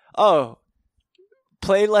why? Oh,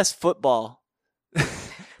 play less football.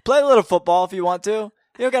 Play a little football if you want to.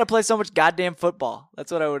 You don't got to play so much goddamn football.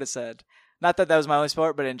 That's what I would have said. Not that was my only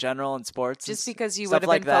sport, but in general in sports. Just and because you stuff would have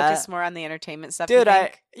like been that. focused more on the entertainment stuff. you Dude,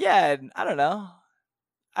 think? I don't know.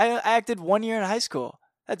 I acted 1 year in high school.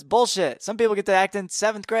 That's bullshit. Some people get to act in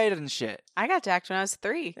 7th grade and shit. I got to act when I was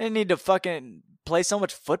 3. They need to fucking play so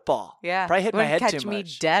much football. Yeah, Probably hit my Wouldn't head catch too me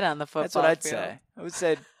much. dead on the football. That's what I'd field. say. I would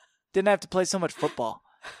say didn't have to play so much football.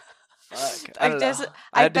 Fuck. I I don't just- know.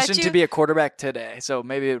 I I bet auditioned you- to be a quarterback today, so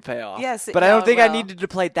maybe it would pay off. Yes, but I no, don't it think I will. needed to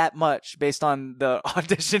play that much based on the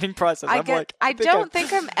auditioning process. I I'm don't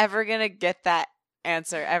think I'm ever gonna get that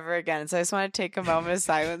answer ever again. So I just want to take a moment of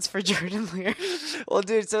silence for Jordan Lear. Well,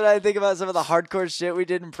 dude, so I think about some of the hardcore shit we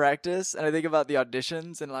did in practice, and I think about the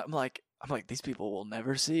auditions, and I'm like, these people will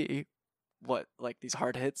never see what like these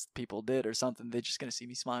hard hits people did or something. They're just gonna see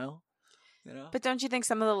me smile, you know? But don't you think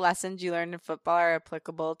some of the lessons you learned in football are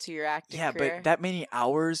applicable to your acting Yeah, career? but that many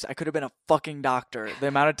hours, I could have been a fucking doctor. The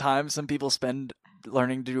amount of time some people spend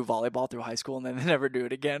learning to do volleyball through high school and then they never do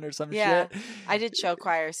it again or some Yeah. shit. I did show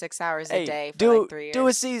choir 6 hours a Hey, day for do like 3 years. do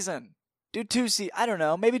a season, do 2 seasons. I don't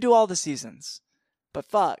know, maybe do all the seasons. But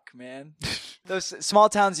fuck, man, those small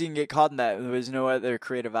towns you can get caught in that. There's no other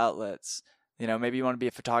creative outlets. You know, maybe you want to be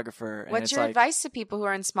a photographer. And What's it's your like, advice to people who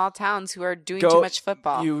are in small towns who are doing too much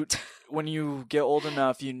football? When you get old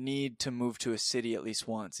enough, you need to move to a city at least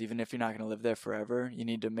once. Even if you're not going to live there forever, you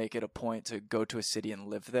need to make it a point to go to a city and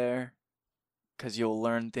live there. Because you'll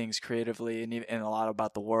learn things creatively and a lot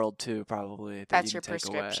about the world too, probably. That's your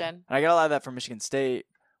prescription. And I got a lot of that from Michigan State,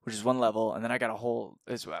 which is one level, and then I got a whole.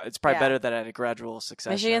 It's probably better that I had a gradual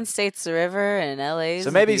succession. Michigan State's the river, and LA's so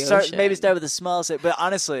maybe the start ocean. with the small city. But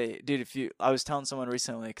honestly, dude, I was telling someone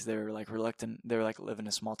recently because they were like reluctant, they were like live in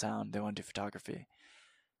a small town, they want to do photography,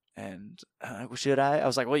 and should I? I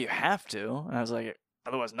was like, well, you have to, and I was like,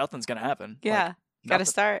 otherwise nothing's gonna happen. Yeah, like, gotta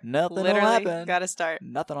start. Nothing Literally, will happen. gotta start.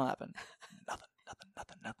 Nothing will happen.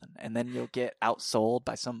 Nothing. And then you'll get outsold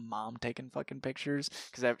by some mom taking fucking pictures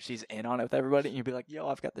because she's in on it with everybody. And you'll be like, yo,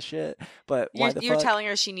 I've got the shit. But why the fuck? You're telling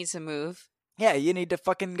her she needs to move. Yeah, you need to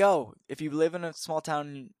fucking go. If you live in a small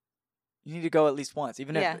town, you need to go at least once.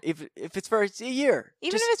 Even if it's for a year.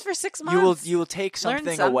 Even if it's for 6 months. You will take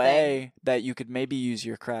something away that you could maybe use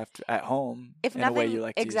your craft at home in a way you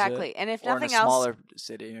like to use it. And if or nothing in a else, smaller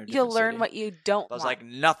city or you'll learn city. what you don't I was want. like,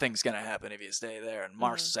 nothing's going to happen if you stay there in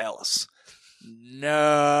Marcellus.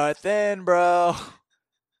 Nothing, bro.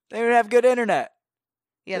 They don't have good internet.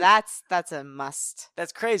 Yeah, that's a must.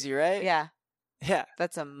 That's crazy, right? Yeah. Yeah.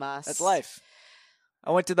 That's a must. That's life.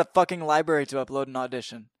 I went to the fucking library to upload an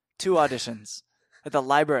audition. 2 auditions. At the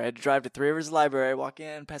library. I had to drive to Three Rivers Library, walk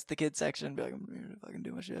in, past the kids section, be like, I'm here to fucking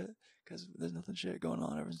do my shit. Because there's nothing shit going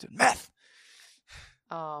on. Everyone's doing meth.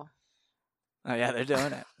 Oh. Oh, yeah, they're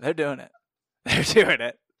doing it. They're doing it. They're doing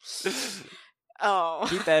it. Oh.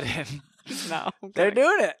 Keep that in. No. They're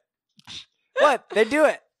doing it. What? They do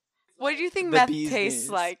it. What do you think The meth bee's tastes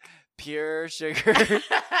knees. like? Pure sugar.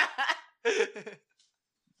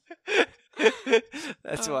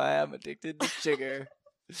 That's why I'm addicted to sugar.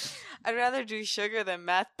 I'd rather do sugar than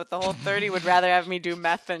meth, but the whole 30 would rather have me do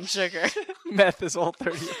meth than sugar. Meth is Whole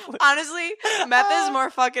 30. Honestly, meth is more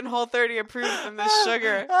fucking Whole 30 approved than this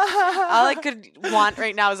sugar. All I could want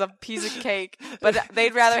right now is a piece of cake, but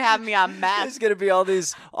they'd rather have me on meth. There's going to be all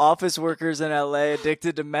these office workers in LA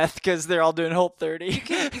addicted to meth because they're all doing Whole 30. You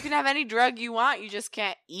can have any drug you want, you just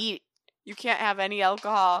can't eat. You can't have any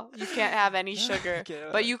alcohol. You can't have any sugar.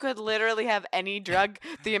 But you could literally have any drug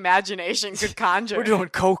the imagination could conjure. We're doing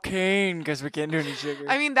cocaine because we can't do any sugar.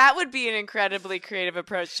 I mean, that would be an incredibly creative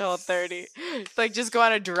approach to Whole 30. Like, just go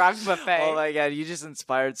on a drug buffet. Oh my god, you just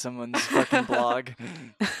inspired someone's fucking blog.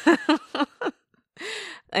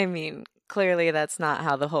 I mean, clearly that's not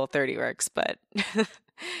how the Whole 30 works, but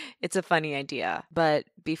it's a funny idea. But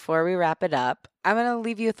before we wrap it up, I'm going to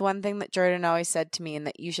leave you with one thing that Jordan always said to me and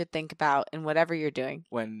that you should think about in whatever you're doing.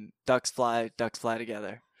 When ducks fly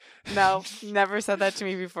together. No, never said that to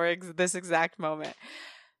me before this exact moment.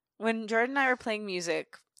 When Jordan and I were playing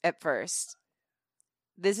music at first,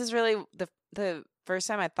 this is really the first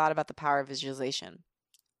time I thought about the power of visualization.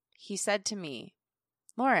 He said to me,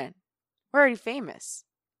 Lauren, we're already famous.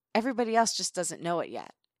 Everybody else just doesn't know it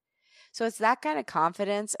yet. So it's that kind of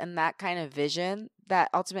confidence and that kind of vision that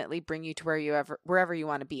ultimately bring you to wherever you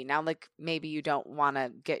want to be. Now, like, maybe you don't want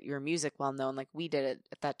to get your music well known like we did it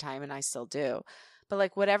at that time, and I still do. But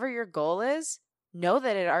like, whatever your goal is, know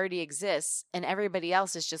that it already exists and everybody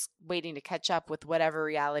else is just waiting to catch up with whatever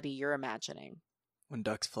reality you're imagining. When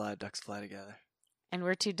ducks fly together. And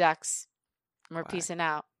we're 2 ducks. And we're Quack. peacing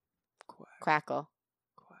out. Quack. Crackle.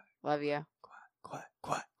 Quack. Love you. Quack. Quack.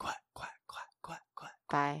 Quack. Quack. Quack. Quack. Quack.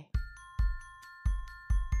 Bye.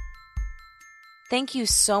 Thank you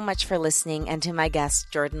so much for listening and to my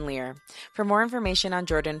guest, Jordan Lear. For more information on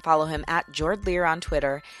Jordan, follow him at JordLear on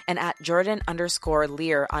Twitter and at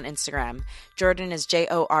Jordan_Lear on Instagram. Jordan is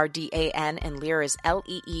Jordan and Lear is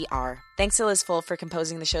Leer. Thanks to Liz Full for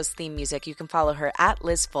composing the show's theme music. You can follow her at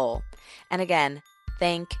Liz Full. And again,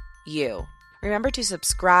 thank you. Remember to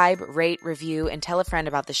subscribe, rate, review, and tell a friend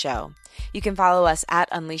about the show. You can follow us at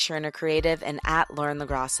Unleash Your Inner Creative and at Lauren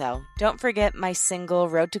LaGrasso. Don't forget my single,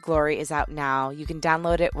 Road to Glory, is out now. You can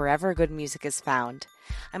download it wherever good music is found.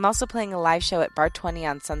 I'm also playing a live show at Bar 20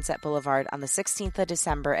 on Sunset Boulevard on the 16th of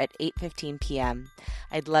December at 8:15 p.m.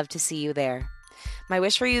 I'd love to see you there. My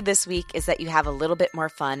wish for you this week is that you have a little bit more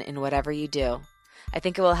fun in whatever you do. I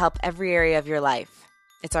think it will help every area of your life.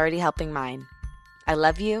 It's already helping mine. I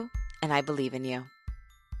love you, and I believe in you.